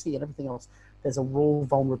agility and everything else. there's a raw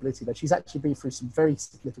vulnerability there. She's actually been through some very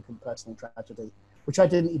significant personal tragedy, which I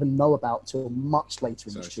didn't even know about till much later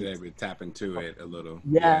in the shoot. So she's able to tap into it a little.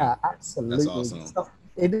 Yeah, absolutely. That's awesome. So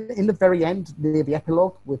in the very end, near the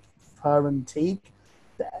epilogue with her and Teague,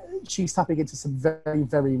 she's tapping into some very,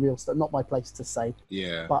 very real stuff. Not my place to say.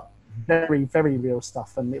 Yeah. But very, very real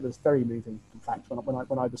stuff, and it was very moving. In fact,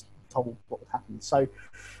 when I was told what would happen. So,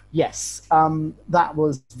 yes, that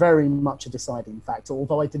was very much a deciding factor.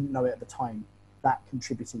 Although I didn't know it at the time, that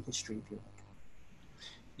contributing history, if you like.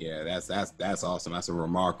 Yeah, that's awesome. That's a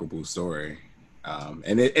remarkable story.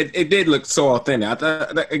 And it did look so authentic.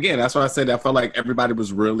 Again, that's why I said I felt like everybody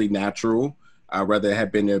was really natural. Whether it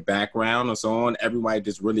had been their background or so on, everybody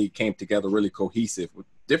just really came together, really cohesive with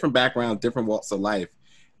different backgrounds, different walks of life,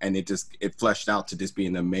 and it fleshed out to just be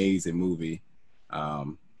an amazing movie.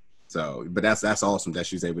 But that's awesome that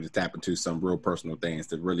she's able to tap into some real personal things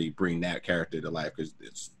to really bring that character to life, because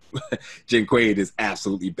Jen Quaid is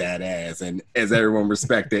absolutely badass, and as everyone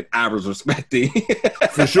respected, I was respecting.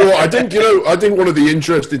 For sure. I think one of the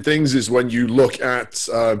interesting things is when you look at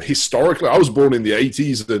historically, I was born in the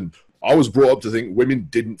 80s, and I was brought up to think women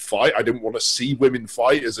didn't fight. I didn't want to see women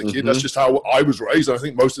fight as a kid. That's just how I was raised. And I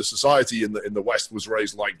think most of society in the West was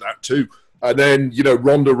raised like that too. And then,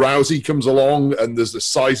 Ronda Rousey comes along, and there's a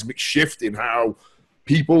seismic shift in how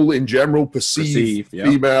people in general perceive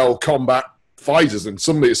female combat fighters. And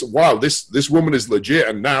suddenly it's, wow, this woman is legit.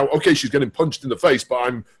 And now, okay, she's getting punched in the face, but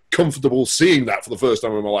I'm comfortable seeing that for the first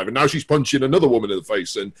time in my life. And now she's punching another woman in the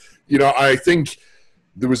face. And, I think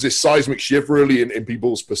there was this seismic shift really in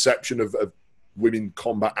people's perception of women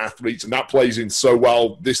combat athletes, and that plays in so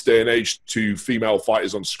well this day and age to female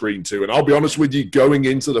fighters on screen too. And I'll be honest with you, going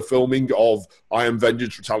into the filming of I Am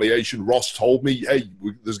Vengeance Retaliation, Ross told me, hey,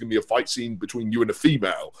 there's going to be a fight scene between you and a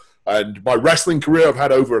female. And my wrestling career, I've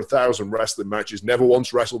had over 1,000 wrestling matches, never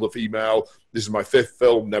once wrestled a female. This is my 5th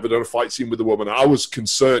film, never done a fight scene with a woman. I was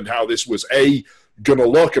concerned how this was gonna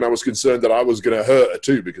look, and I was concerned that I was gonna hurt her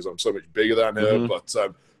too, because I'm so much bigger than her. But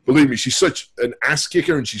believe me, she's such an ass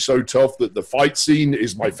kicker, and she's so tough that the fight scene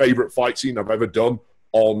is my favorite fight scene I've ever done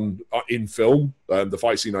in film. The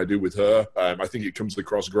fight scene I do with her, I think it comes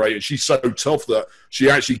across great, and she's so tough that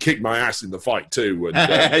she actually kicked my ass in the fight too. And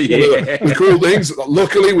the cool things,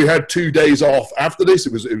 luckily we had 2 days off after this.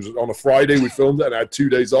 It was on a Friday we filmed it, and I had 2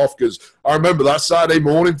 days off, because I remember that Saturday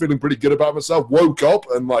morning feeling pretty good about myself, woke up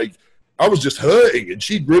and I was just hurting, and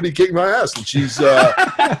she'd really kicked my ass. And she's,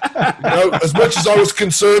 as much as I was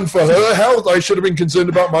concerned for her health, I should have been concerned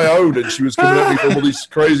about my own. And she was coming at me from all these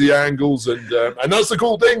crazy angles. And that's the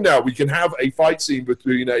cool thing now. We can have a fight scene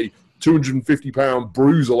between a 250-pound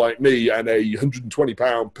bruiser like me and a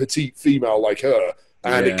 120-pound petite female like her.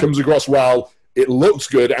 And it comes across well. It looks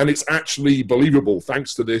good, and it's actually believable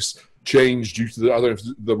thanks to this change due to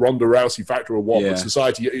the Ronda Rousey factor or what. But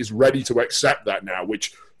society is ready to accept that now,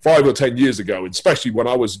 which 5 or 10 years ago, and especially when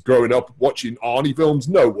I was growing up watching Arnie films,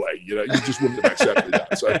 no way, you just wouldn't have accepted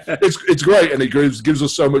that. So it's great, and it gives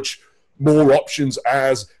us so much more options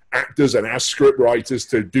as actors and as script writers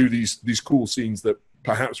to do these cool scenes that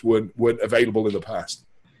perhaps weren't available in the past.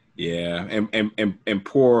 Yeah, and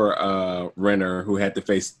poor Renner, who had to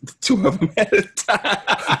face 2 of them at a time,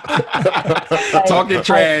 talking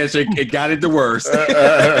trash. It got it the worst.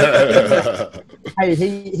 Hey,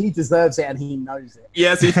 he deserves it, and he knows it.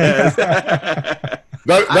 Yes, he does.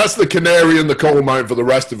 That's the canary in the coal mine for the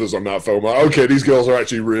rest of us on that film. Okay, these girls are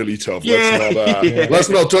actually really tough. Let's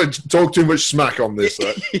not talk too much smack on this.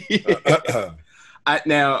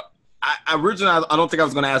 Now, originally, I don't think I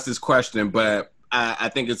was going to ask this question, but I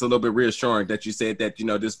think it's a little bit reassuring that you said that,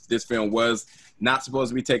 this film was not supposed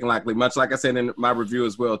to be taken lightly, much like I said in my review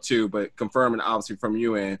as well, too, but confirming obviously from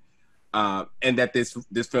you and that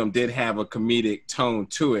this film did have a comedic tone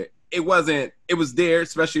to it. It was there,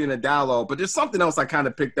 especially in the dialogue, but there's something else I kind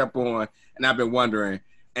of picked up on, and I've been wondering,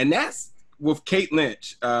 and that's with Kate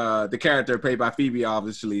Lynch, the character played by Phoebe,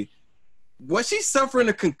 obviously. Was she suffering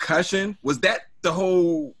a concussion? Was that the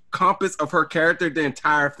whole compass of her character the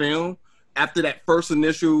entire film? After that first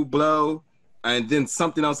initial blow, and then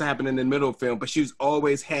something else happened in the middle of the film, but she's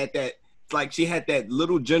always had that, she had that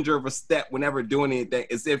little ginger of a step whenever doing anything,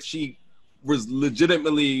 as if she was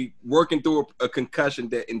legitimately working through a concussion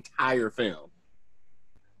the entire film.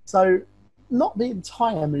 So, not the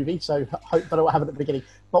entire movie, so hope that it will have it at the beginning,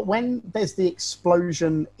 but when there's the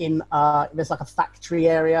explosion in, there's like a factory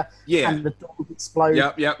area, and the dog explodes.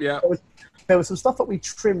 Yep. There was some stuff that we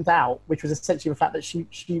trimmed out, which was essentially the fact that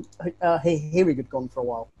her hearing had gone for a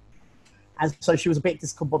while. and so she was a bit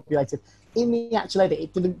discombobulated. In the actual edit,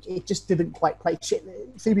 it just didn't quite play.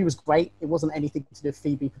 Phoebe was great. It wasn't anything to do with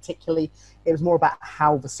Phoebe particularly. It was more about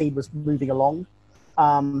how the scene was moving along.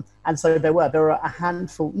 And so there were a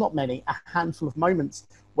handful, not many, a handful of moments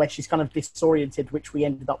where she's kind of disoriented, which we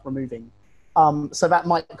ended up removing. So that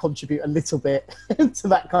might contribute a little bit to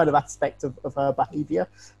that kind of aspect of her behaviour.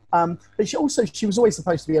 But she was always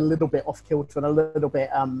supposed to be a little bit off kilter and a little bit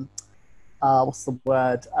what's the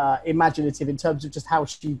word? Imaginative in terms of just how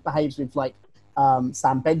she behaves with like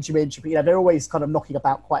Sam Benjamin. They're always kind of knocking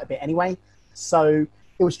about quite a bit anyway. So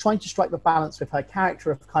it was trying to strike the balance with her character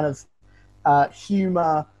of kind of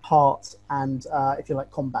humour, heart, and if you like,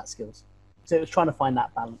 combat skills. So it was trying to find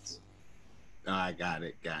that balance. I got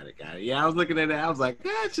it. Yeah, I was looking at it. I was like,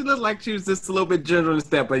 yeah, she looked like she was just a little bit gentle and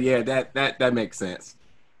step, but yeah, that makes sense.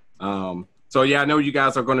 So yeah, I know you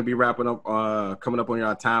guys are going to be wrapping up, coming up on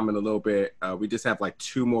your time in a little bit. We just have like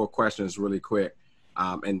 2 more questions really quick.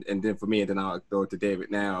 And then for me, and then I'll throw it to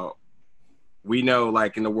David. Now, we know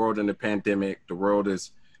like in the world in the pandemic, the world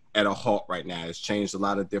is at a halt right now. It's changed a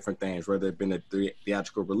lot of different things, whether it's been a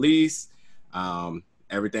theatrical release,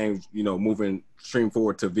 everything, moving stream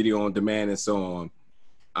forward to video on demand and so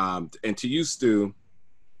on. And to you, Stu,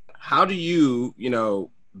 how do you,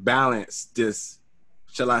 balance this,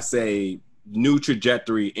 shall I say, new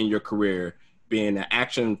trajectory in your career, being an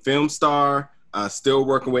action film star, still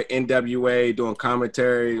working with NWA, doing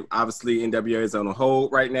commentary. Obviously, NWA is on a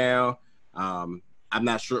hold right now. I'm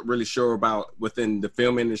not really sure about within the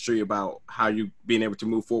film industry about how you being able to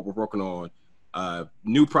move forward with working on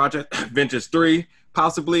new project, Ventures 3,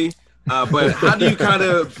 possibly. But how do you kind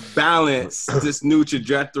of balance this new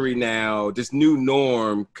trajectory now, this new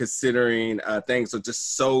norm, considering things are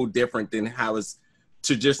just so different than how it's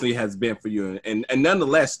traditionally has been for you, and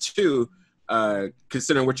nonetheless too,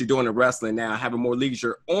 considering what you're doing in wrestling now, having more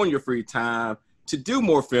leisure on your free time to do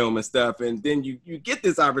more film and stuff, and then you get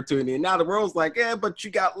this opportunity, and now the world's like, yeah, but you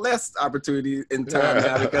got less opportunity in time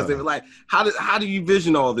now because they were like, how do you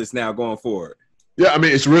vision all this now going forward? Yeah, I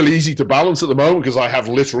mean, it's really easy to balance at the moment because I have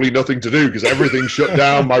literally nothing to do because everything's shut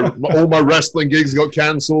down. All my wrestling gigs got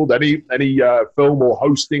cancelled. Any film or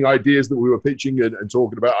hosting ideas that we were pitching and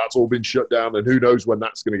talking about, that's all been shut down. And who knows when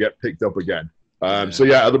that's going to get picked up again. So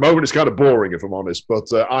yeah, at the moment it's kind of boring if I'm honest.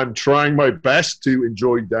 But I'm trying my best to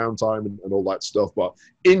enjoy downtime and all that stuff. But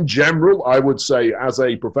in general, I would say as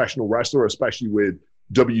a professional wrestler, especially with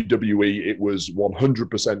WWE, it was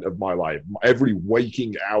 100% of my life. Every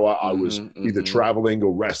waking hour, I was either traveling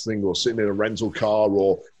or wrestling or sitting in a rental car,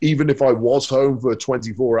 or even if I was home for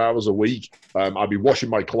 24 hours a week, I'd be washing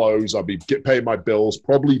my clothes, I'd be paying my bills,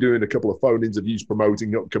 probably doing a couple of phone interviews,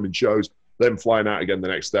 promoting upcoming shows, then flying out again the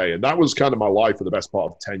next day. And that was kind of my life for the best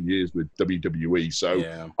part of 10 years with WWE. So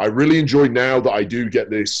yeah. I really enjoy now that I do get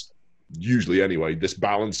this, usually anyway, this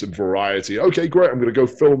balance and variety. Okay, great. I'm going to go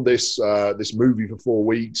film this this movie for 4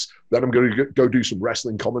 weeks. Then I'm going to go do some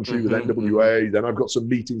wrestling commentary with NWA. Then I've got some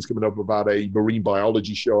meetings coming up about a marine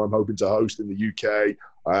biology show I'm hoping to host in the UK.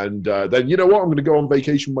 And then, you know what? I'm going to go on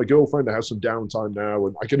vacation with my girlfriend. I have some downtime now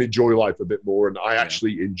and I can enjoy life a bit more. And I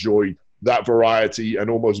actually enjoy that variety and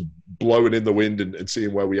almost blowing in the wind and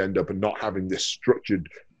seeing where we end up and not having this structured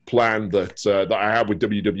plan that I had with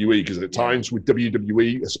WWE, because at times with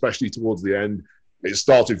WWE, especially towards the end, it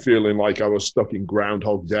started feeling like I was stuck in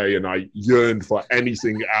Groundhog Day and I yearned for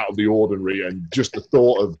anything out of the ordinary, and just the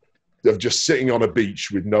thought of just sitting on a beach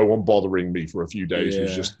with no one bothering me for a few days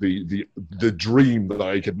was just the dream that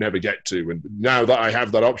I could never get to. And now that I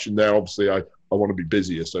have that option there, obviously I want to be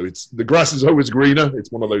busier. So the grass is always greener.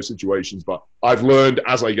 It's one of those situations, but I've learned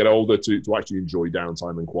as I get older to actually enjoy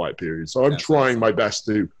downtime and quiet periods. So I'm trying my best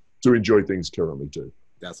to enjoy things currently too.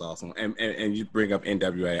 That's awesome. And you bring up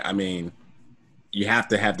NWA. I mean, you have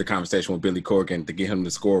to have the conversation with Billy Corgan to get him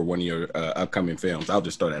to score one of your upcoming films. I'll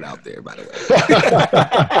just throw that out there, by the way.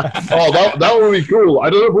 Oh, that would be cool. I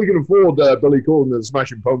don't know if we can afford Billy Corgan and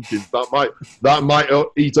Smashing Pumpkins. That might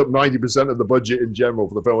eat up 90% of the budget in general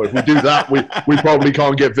for the film. If we do that, we probably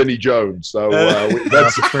can't get Vinnie Jones. So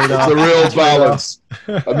that's the real balance.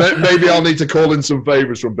 Maybe I'll need to call in some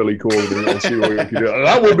favors from Billy Corgan and see what we can do.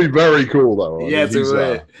 That would be very cool, though. Yes, it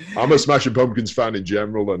would. I'm a Smashing Pumpkins fan in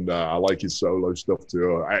general, and I like his solo stuff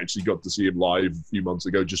too. I actually got to see him live a few months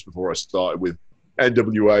ago, just before I started with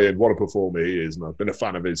NWA, and what a performer he is. And I've been a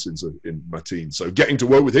fan of his since in my teens. So getting to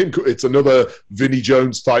work with him, it's another Vinnie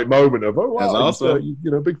Jones type moment of, oh, wow, he's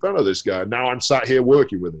big fan of this guy. Now I'm sat here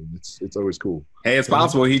working with him. It's always cool. Hey, it's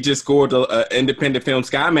possible. He just scored an independent film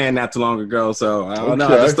Skyman not too long ago. So I don't know.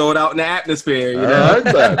 Just throw it out in the atmosphere. You know?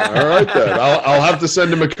 All right then. I'll have to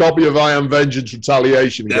send him a copy of I Am Vengeance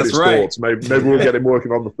Retaliation and get his thoughts. Maybe we'll get him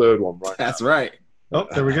working on the third one right That's now. Right. Oh,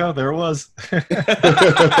 there we go. There it was. And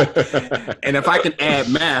if I can add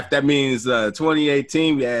math, that means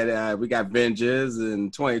 2018 we got Vengeance,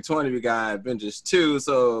 and 2020 we got Vengeance 2.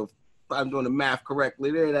 So if I'm doing the math correctly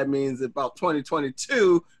there, that means about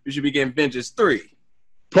 2022 we should be getting Vengeance 3.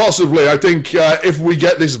 Possibly. I think if we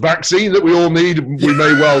get this vaccine that we all need, we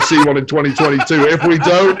may well see one in 2022. If we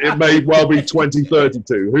don't, it may well be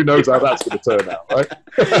 2032. Who knows how that's going to turn out, right?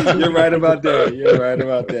 You're right about that.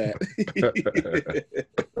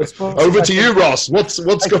 Over to you, Ross. What's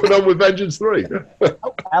going on with Vengeance 3?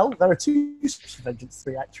 Well, there are two scripts for Vengeance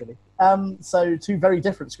 3, actually. So two very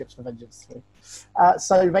different scripts for Vengeance 3.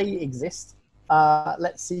 So they exist.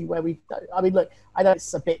 Let's see where we go. I mean, look, I know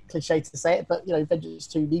it's a bit cliche to say it, but, you know, Vengeance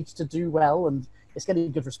 2 needs to do well, and it's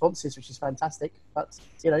getting good responses, which is fantastic. But,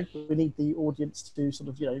 you know, we need the audience to sort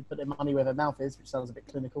of, you know, put their money where their mouth is, which sounds a bit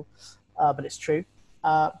clinical, but it's true.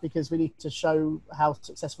 Because we need to show how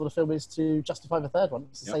successful the film is to justify the third one.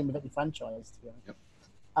 It's the same with any franchise, to be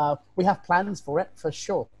honest. We have plans for it, for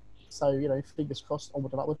sure. So, you know, fingers crossed,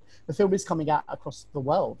 onward and upward. The film is coming out across the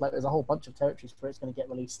world. Like, there's a whole bunch of territories where it's going to get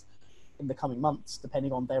released in the coming months,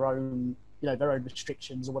 depending on their own, you know, their own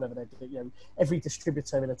restrictions or whatever they're doing. You know, every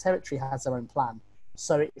distributor in a territory has their own plan,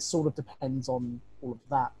 so it sort of depends on all of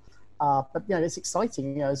that. But you know, it's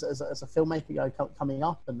exciting. You know, as a filmmaker, you know, coming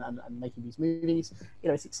up and making these movies, you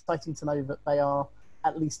know, it's exciting to know that they are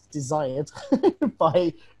at least desired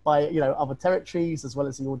by you know, other territories as well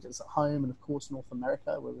as the audience at home, and of course North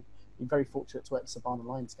America, where we've been very fortunate to work with Savannah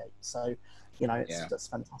Lionsgate. So, you know, that's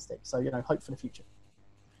fantastic. So, you know, hope for the future.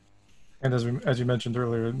 And as you mentioned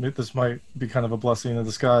earlier, this might be kind of a blessing in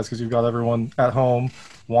disguise, because you've got everyone at home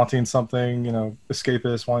wanting something, you know,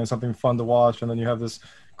 escapist, wanting something fun to watch, and then you have this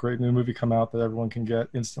great new movie come out that everyone can get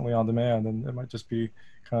instantly on demand, and it might just be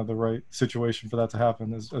kind of the right situation for that to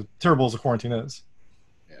happen, as terrible as the quarantine is.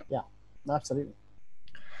 Yeah, absolutely.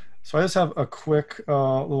 So I just have a quick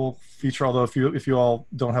little feature, although if you all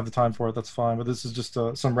don't have the time for it, that's fine. But this is just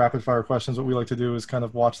some rapid fire questions. What we like to do is kind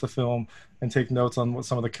of watch the film and take notes on what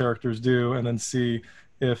some of the characters do, and then see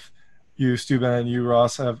if you, Stu Bennett, and you,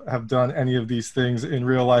 Ross, have done any of these things in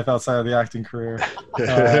real life outside of the acting career.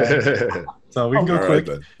 So we can go quick.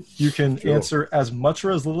 Right, you can answer as much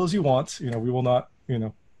or as little as you want. You know, we will not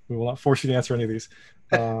force you to answer any of these.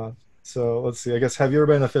 So let's see. I guess, have you ever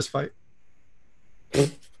been in a fist fight?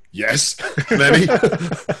 Yes, many.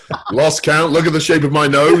 Lost count. Look at the shape of my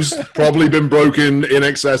nose. Probably been broken in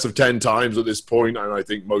excess of 10 times at this point, and I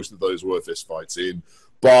think most of those were fist fights in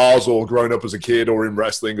bars or grown up as a kid or in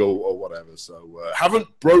wrestling or whatever. So haven't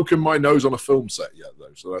broken my nose on a film set yet,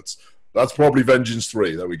 though. So that's probably Vengeance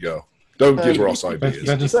 3. There we go. Don't give Ross ideas.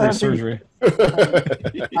 Vengeance 3 surgery.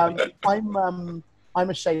 I'm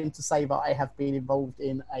ashamed to say that I have been involved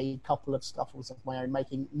in a couple of scuffles of my own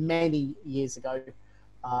making many years ago.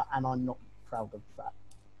 And I'm not proud of that.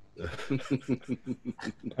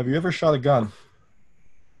 Have you ever shot a gun?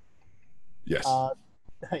 Yes. Yeah.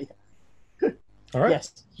 All right.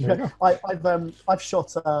 Yes. I've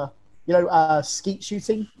shot skeet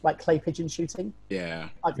shooting, like clay pigeon shooting. Yeah.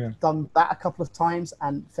 I've done that a couple of times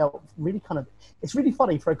and felt really it's really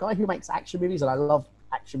funny for a guy who makes action movies, and I love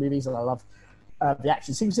action movies, and I love the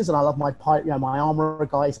action sequences, and I love my armor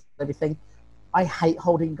guys and everything. I hate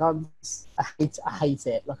holding guns. I hate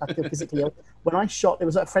it. Like, I feel physically ill. When I shot, it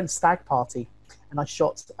was at a friend's stag party, and I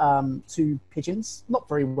shot 2 pigeons. Not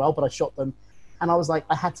very well, but I shot them. And I was like,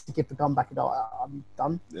 I had to give the gun back and go, I'm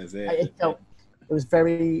done. That's it. It was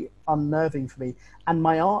very unnerving for me. And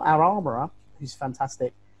our armorer, who's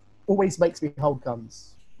fantastic, always makes me hold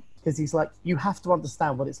guns. Because he's like, you have to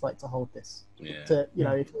understand what it's like to hold this. Yeah.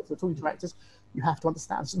 If we're talking to actors, you have to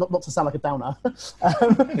understand. So not to sound like a downer.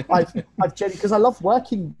 I've genuinely, because I love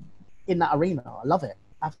working in that arena. I love it,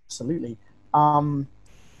 absolutely. But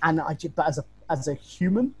as a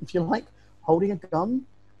human, if you like, holding a gun,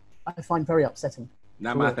 I find very upsetting.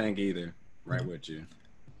 Not my thing either. Right with you.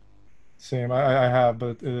 Same. I have,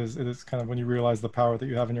 but it is kind of, when you realize the power that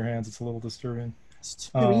you have in your hands, it's a little disturbing. It's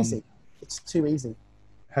too easy. It's too easy.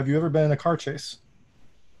 Have you ever been in a car chase?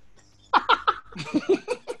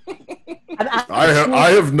 I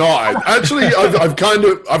have not. Actually, I've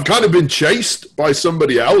kind of been chased by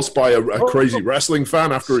somebody else, by a crazy wrestling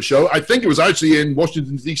fan after a show. I think it was actually in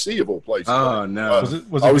Washington D.C. of all places. Oh no!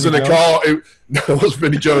 I was in a car. No, it was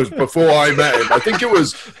Vinnie Jones before I met him. I think it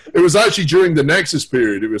was actually during the Nexus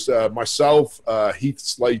period. It was myself, Heath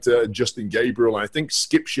Slater, and Justin Gabriel, and I think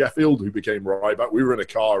Skip Sheffield, who became Ryback. We were in a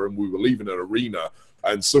car and we were leaving an arena.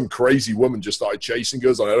 And some crazy woman just started chasing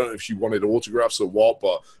us. I don't know if she wanted autographs or what,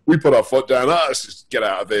 but we put our foot down. Let's just get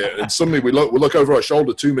out of here. And suddenly we look over our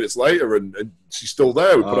shoulder 2 minutes later, and she's still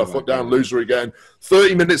there. We put our foot down, lose her again.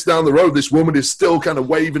 30 minutes down the road, this woman is still kind of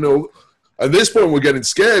waving her. At this point, we're getting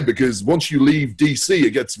scared because once you leave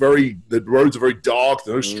DC, the roads are very dark.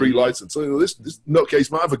 There are no street lights. And so this nutcase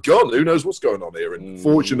might have a gun. Who knows what's going on here? And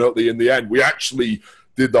fortunately, in the end, we actually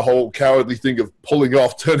did the whole cowardly thing of pulling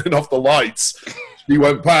off, turning off the lights. He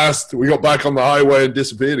went past, we got back on the highway and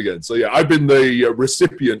disappeared again. So, yeah, I've been the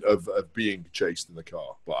recipient of being chased in the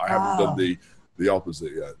car, but I haven't done the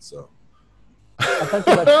opposite yet. So,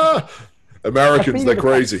 Americans, they're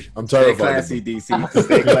crazy. I'm terrified. Stay classy, DC.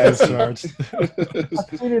 Stay classy.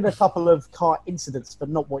 I've been in a couple of car incidents, but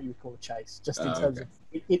not what you would call a chase, just in terms of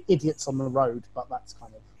idiots on the road, but that's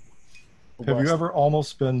kind of Have you ever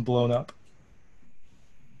almost been blown up?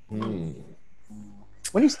 When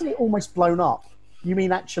you say almost blown up, you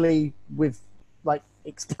mean actually with, like,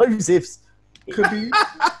 explosives? Could be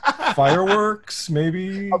fireworks,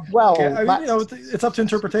 maybe. Well, it's up to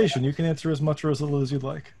interpretation. You can answer as much or as little as you'd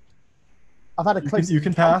like. I've had a close. You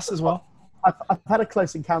can pass as well. I've had a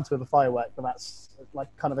close encounter with a firework, but that's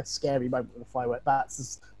like kind of a scary moment with a firework. That's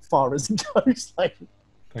as far as it goes. Like,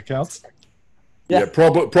 that counts. Yeah,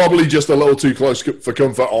 probably just a little too close for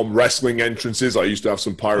comfort on wrestling entrances. I used to have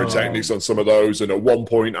some pyrotechnics on some of those, and at one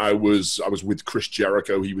point I was with Chris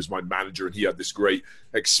Jericho. He was my manager, and he had this great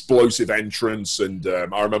explosive entrance. And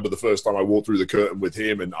I remember the first time I walked through the curtain with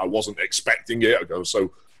him, and I wasn't expecting it. I was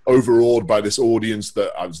so overawed by this audience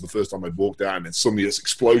that I was the first time I'd walked down, and suddenly this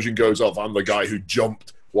explosion goes off. I'm the guy who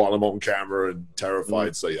jumped while I'm on camera and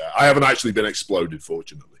terrified. So yeah, I haven't actually been exploded,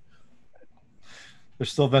 fortunately.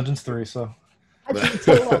 There's still Vengeance 3, so.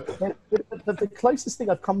 Actually, the closest thing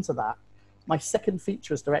I've come to that, my second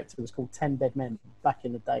feature as director was called 10 Dead Men back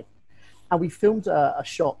in the day. And we filmed a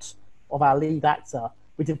shot of our lead actor.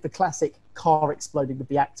 We did the classic car exploding with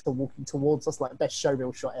the actor walking towards us, like the best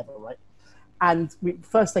showreel shot ever, right? And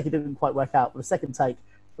first take it didn't quite work out, but the second take,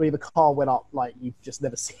 the car went up like you've just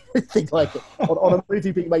never seen anything like it. on a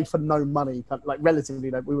movie being made for no money, like relatively,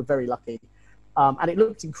 we were very lucky. And it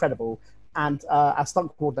looked incredible. And our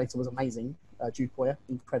stunt coordinator was amazing. Jude Boyer,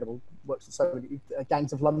 incredible, works for so many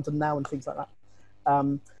Gangs of London now and things like that.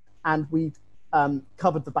 And we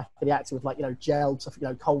covered the back of the actor with, like, gel, stuff,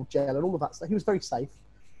 cold gel and all of that stuff. He was very safe.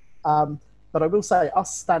 But I will say,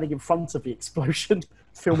 us standing in front of the explosion,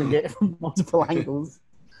 filming it from multiple angles,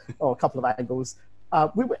 or a couple of angles,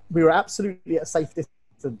 we were absolutely at a safe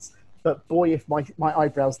distance. But boy, if my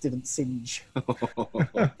eyebrows didn't singe.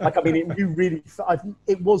 Like, I mean,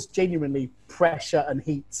 it was genuinely pressure and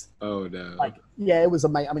heat. Oh, no. Like, yeah, it was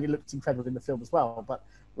amazing. I mean, it looked incredible in the film as well. But,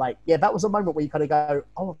 like, yeah, that was a moment where you kind of go,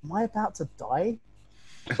 oh, am I about to die?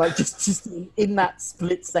 Like, just in that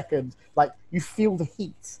split second, like, you feel the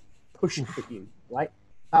heat pushing at you, right?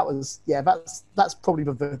 That was, yeah, that's probably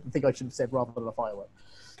the thing I should have said rather than a firework.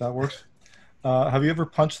 That works. Have you ever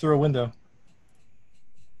punched through a window?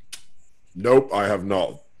 Nope, I have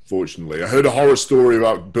not, fortunately. I heard a horror story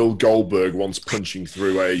about Bill Goldberg once punching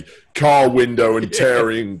through a car window and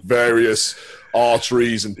tearing various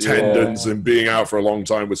arteries and tendons and being out for a long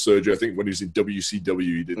time with surgery. I think when he was in WCW,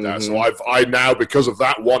 he did that. So I now, because of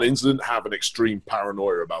that one incident, have an extreme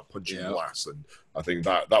paranoia about punching glass. And I think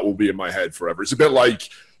that will be in my head forever. It's a bit like,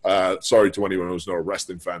 sorry to anyone who's not a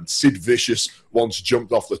wrestling fan, Sid Vicious once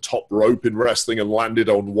jumped off the top rope in wrestling and landed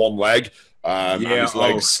on one leg. And his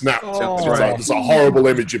leg snapped. It's a horrible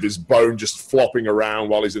image of his bone just flopping around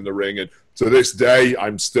while he's in the ring. And to this day,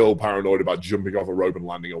 I'm still paranoid about jumping off a rope and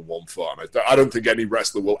landing on one foot. And I don't think any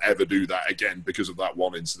wrestler will ever do that again because of that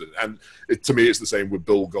one incident. And to me, it's the same with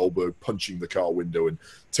Bill Goldberg punching the car window and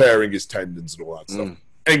tearing his tendons and all that stuff.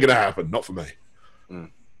 Ain't gonna happen. Not for me.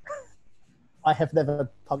 I have never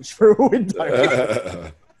punched through a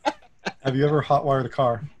window. Have you ever hotwired a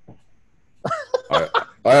car?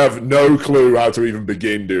 I have no clue how to even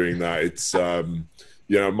begin doing that. It's,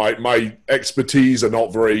 my expertise are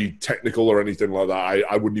not very technical or anything like that.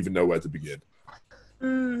 I wouldn't even know where to begin.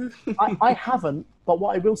 I haven't, but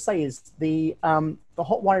what I will say is the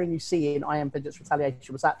hot wiring you see in I Am Vengeance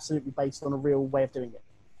Retaliation was absolutely based on a real way of doing it.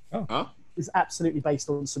 Oh. Huh? is absolutely based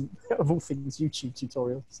on some, of all things, YouTube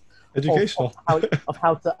tutorials. Educational. Of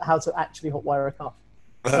how to actually hotwire a car.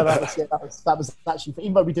 So that was actually,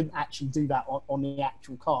 even though we didn't actually do that on the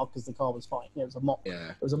actual car because the car was fine. It was a mock.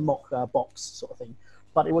 Yeah. It was a mock box sort of thing,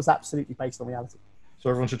 but it was absolutely based on reality. So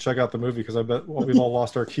everyone should check out the movie because I bet we've all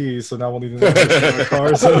lost our keys, so now we'll need to know how to get our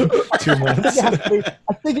cars in 2 months.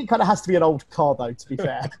 I think it kind of has to be an old car, though, to be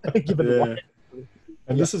fair. Given the way.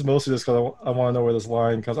 And this is mostly just because I want to know where this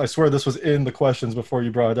line, because I swear this was in the questions before you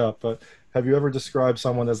brought it up, but have you ever described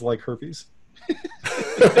someone as like herpes?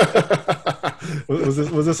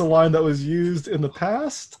 was this a line that was used in the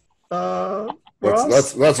past?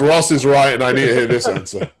 That's Ross's right, and I need to hear this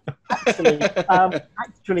answer.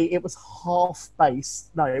 Actually, it was half based.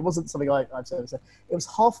 No, it wasn't something I've said. It was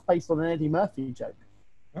half based on an Eddie Murphy joke.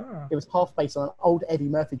 Ah. It was half based on an old Eddie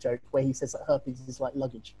Murphy joke where he says that herpes is like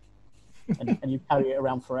luggage, and you carry it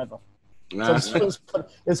around forever. So it was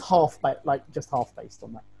half just half based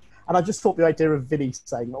on that. And I just thought the idea of Vinnie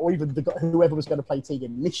saying, or even whoever was going to play Teague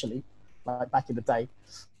initially, like back in the day,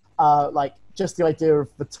 like just the idea of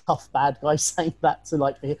the tough bad guy saying that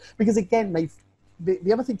to because again,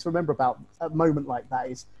 the other thing to remember about a moment like that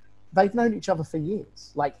is they've known each other for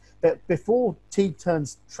years. Like before Teague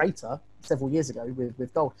turns traitor several years ago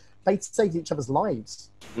with Gold, they'd saved each other's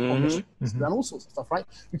lives on missions and all sorts of stuff, right?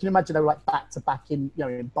 You can imagine they were like back to back in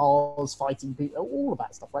bars, fighting people, all of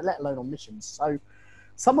that stuff, right? Let alone on missions. So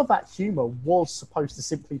some of that humor was supposed to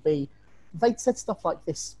simply be they'd said stuff like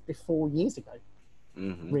this before years ago.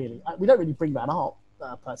 Really, we don't really bring that up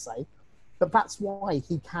per se, but that's why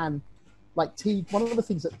he can, like Teague. One of the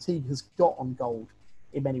things that Teague has got on Gold,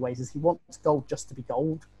 in many ways, is he wants Gold just to be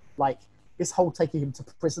Gold. Like this whole taking him to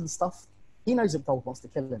prison stuff, he knows that Gold wants to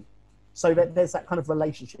kill him, so there's that kind of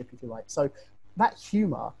relationship, if you like. So that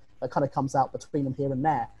humor that kind of comes out between them here and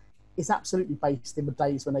there is absolutely based in the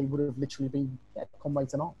days when they would have literally been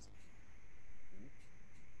comrades in arms.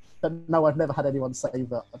 But no, I've never had anyone say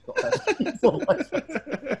that I've got herpes.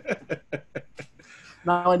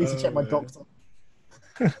 Now I need to check my doctor.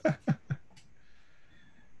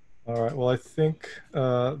 All right. Well, I think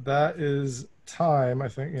that is time. I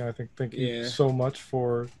think thank you so much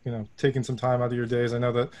for taking some time out of your days. I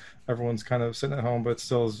know that everyone's kind of sitting at home, but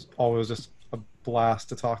still is always just a blast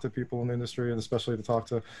to talk to people in the industry, and especially to talk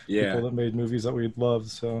to people that made movies that we loved.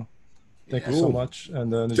 So thank you so much.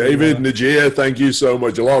 And David, Najir, thank you so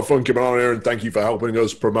much. A lot of fun coming on here, and thank you for helping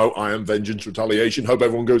us promote I Am Vengeance Retaliation. Hope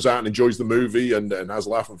everyone goes out and enjoys the movie and has a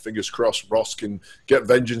laugh, and fingers crossed Ross can get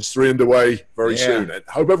Vengeance 3 underway very soon. And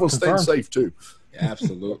hope everyone's staying safe too.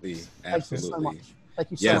 Absolutely. Thank you so much.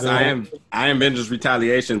 Thank you so yes, much. I Am Vengeance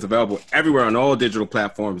Retaliation is available everywhere on all digital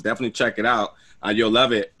platforms. Definitely check it out. You'll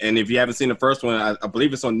love it. And if you haven't seen the first one, I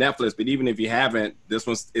believe it's on Netflix, but even if you haven't, this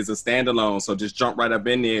one is a standalone. So just jump right up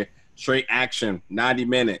in there. Straight action, 90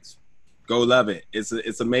 minutes. Go love it.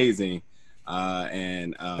 It's amazing.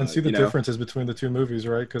 And see the differences between the two movies,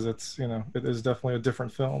 right? Because it's it is definitely a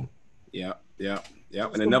different film. Yeah.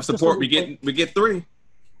 And enough support. We get 3.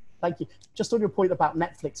 Thank you. Just on your point about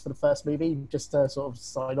Netflix for the first movie, just to sort of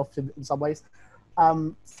sign off in some ways.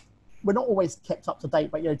 We're not always kept up to date,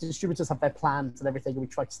 but distributors have their plans and everything, and we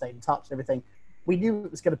try to stay in touch and everything. We knew it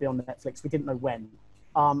was going to be on Netflix. We didn't know when.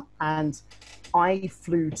 And I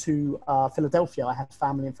flew to Philadelphia. I have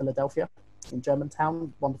family in Philadelphia, in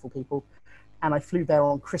Germantown, wonderful people. And I flew there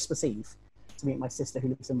on Christmas Eve to meet my sister who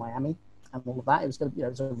lives in Miami and all of that. It was going to be, it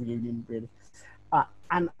was a reunion, really.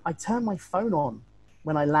 And I turned my phone on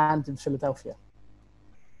when I landed in Philadelphia.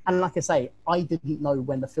 And like I say, I didn't know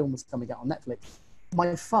when the film was coming out on Netflix.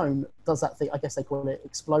 My phone does that thing, I guess they call it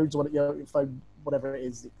explodes, or your phone, whatever it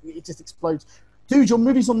is, it just explodes. Dude, your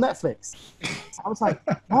movie's on Netflix. I was like,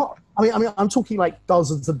 what? I mean, I'm talking like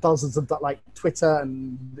dozens and dozens of like Twitter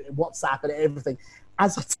and WhatsApp and everything.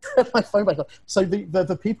 As I turn my phone back on, so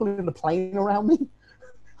the people in the plane around me,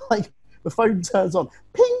 like the phone turns on,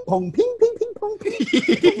 ping pong, ping ping ping pong, ping,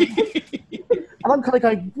 ping, ping. And I'm kind of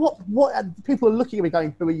going, what? And people are looking at me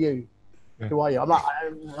going, who are you? Yeah. Who are you? I'm like, I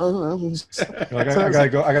don't know. I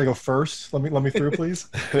gotta go first. Let me through, please.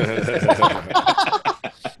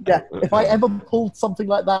 Yeah, if I ever pulled something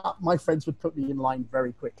like that, my friends would put me in line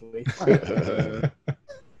very quickly.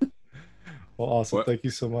 Well, awesome. Thank you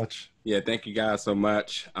so much. Yeah, thank you guys so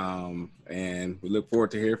much. And we look forward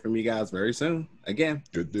to hearing from you guys very soon. Again,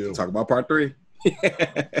 good deal. Talk about part 3.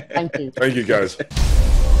 Thank you. Thank you, guys.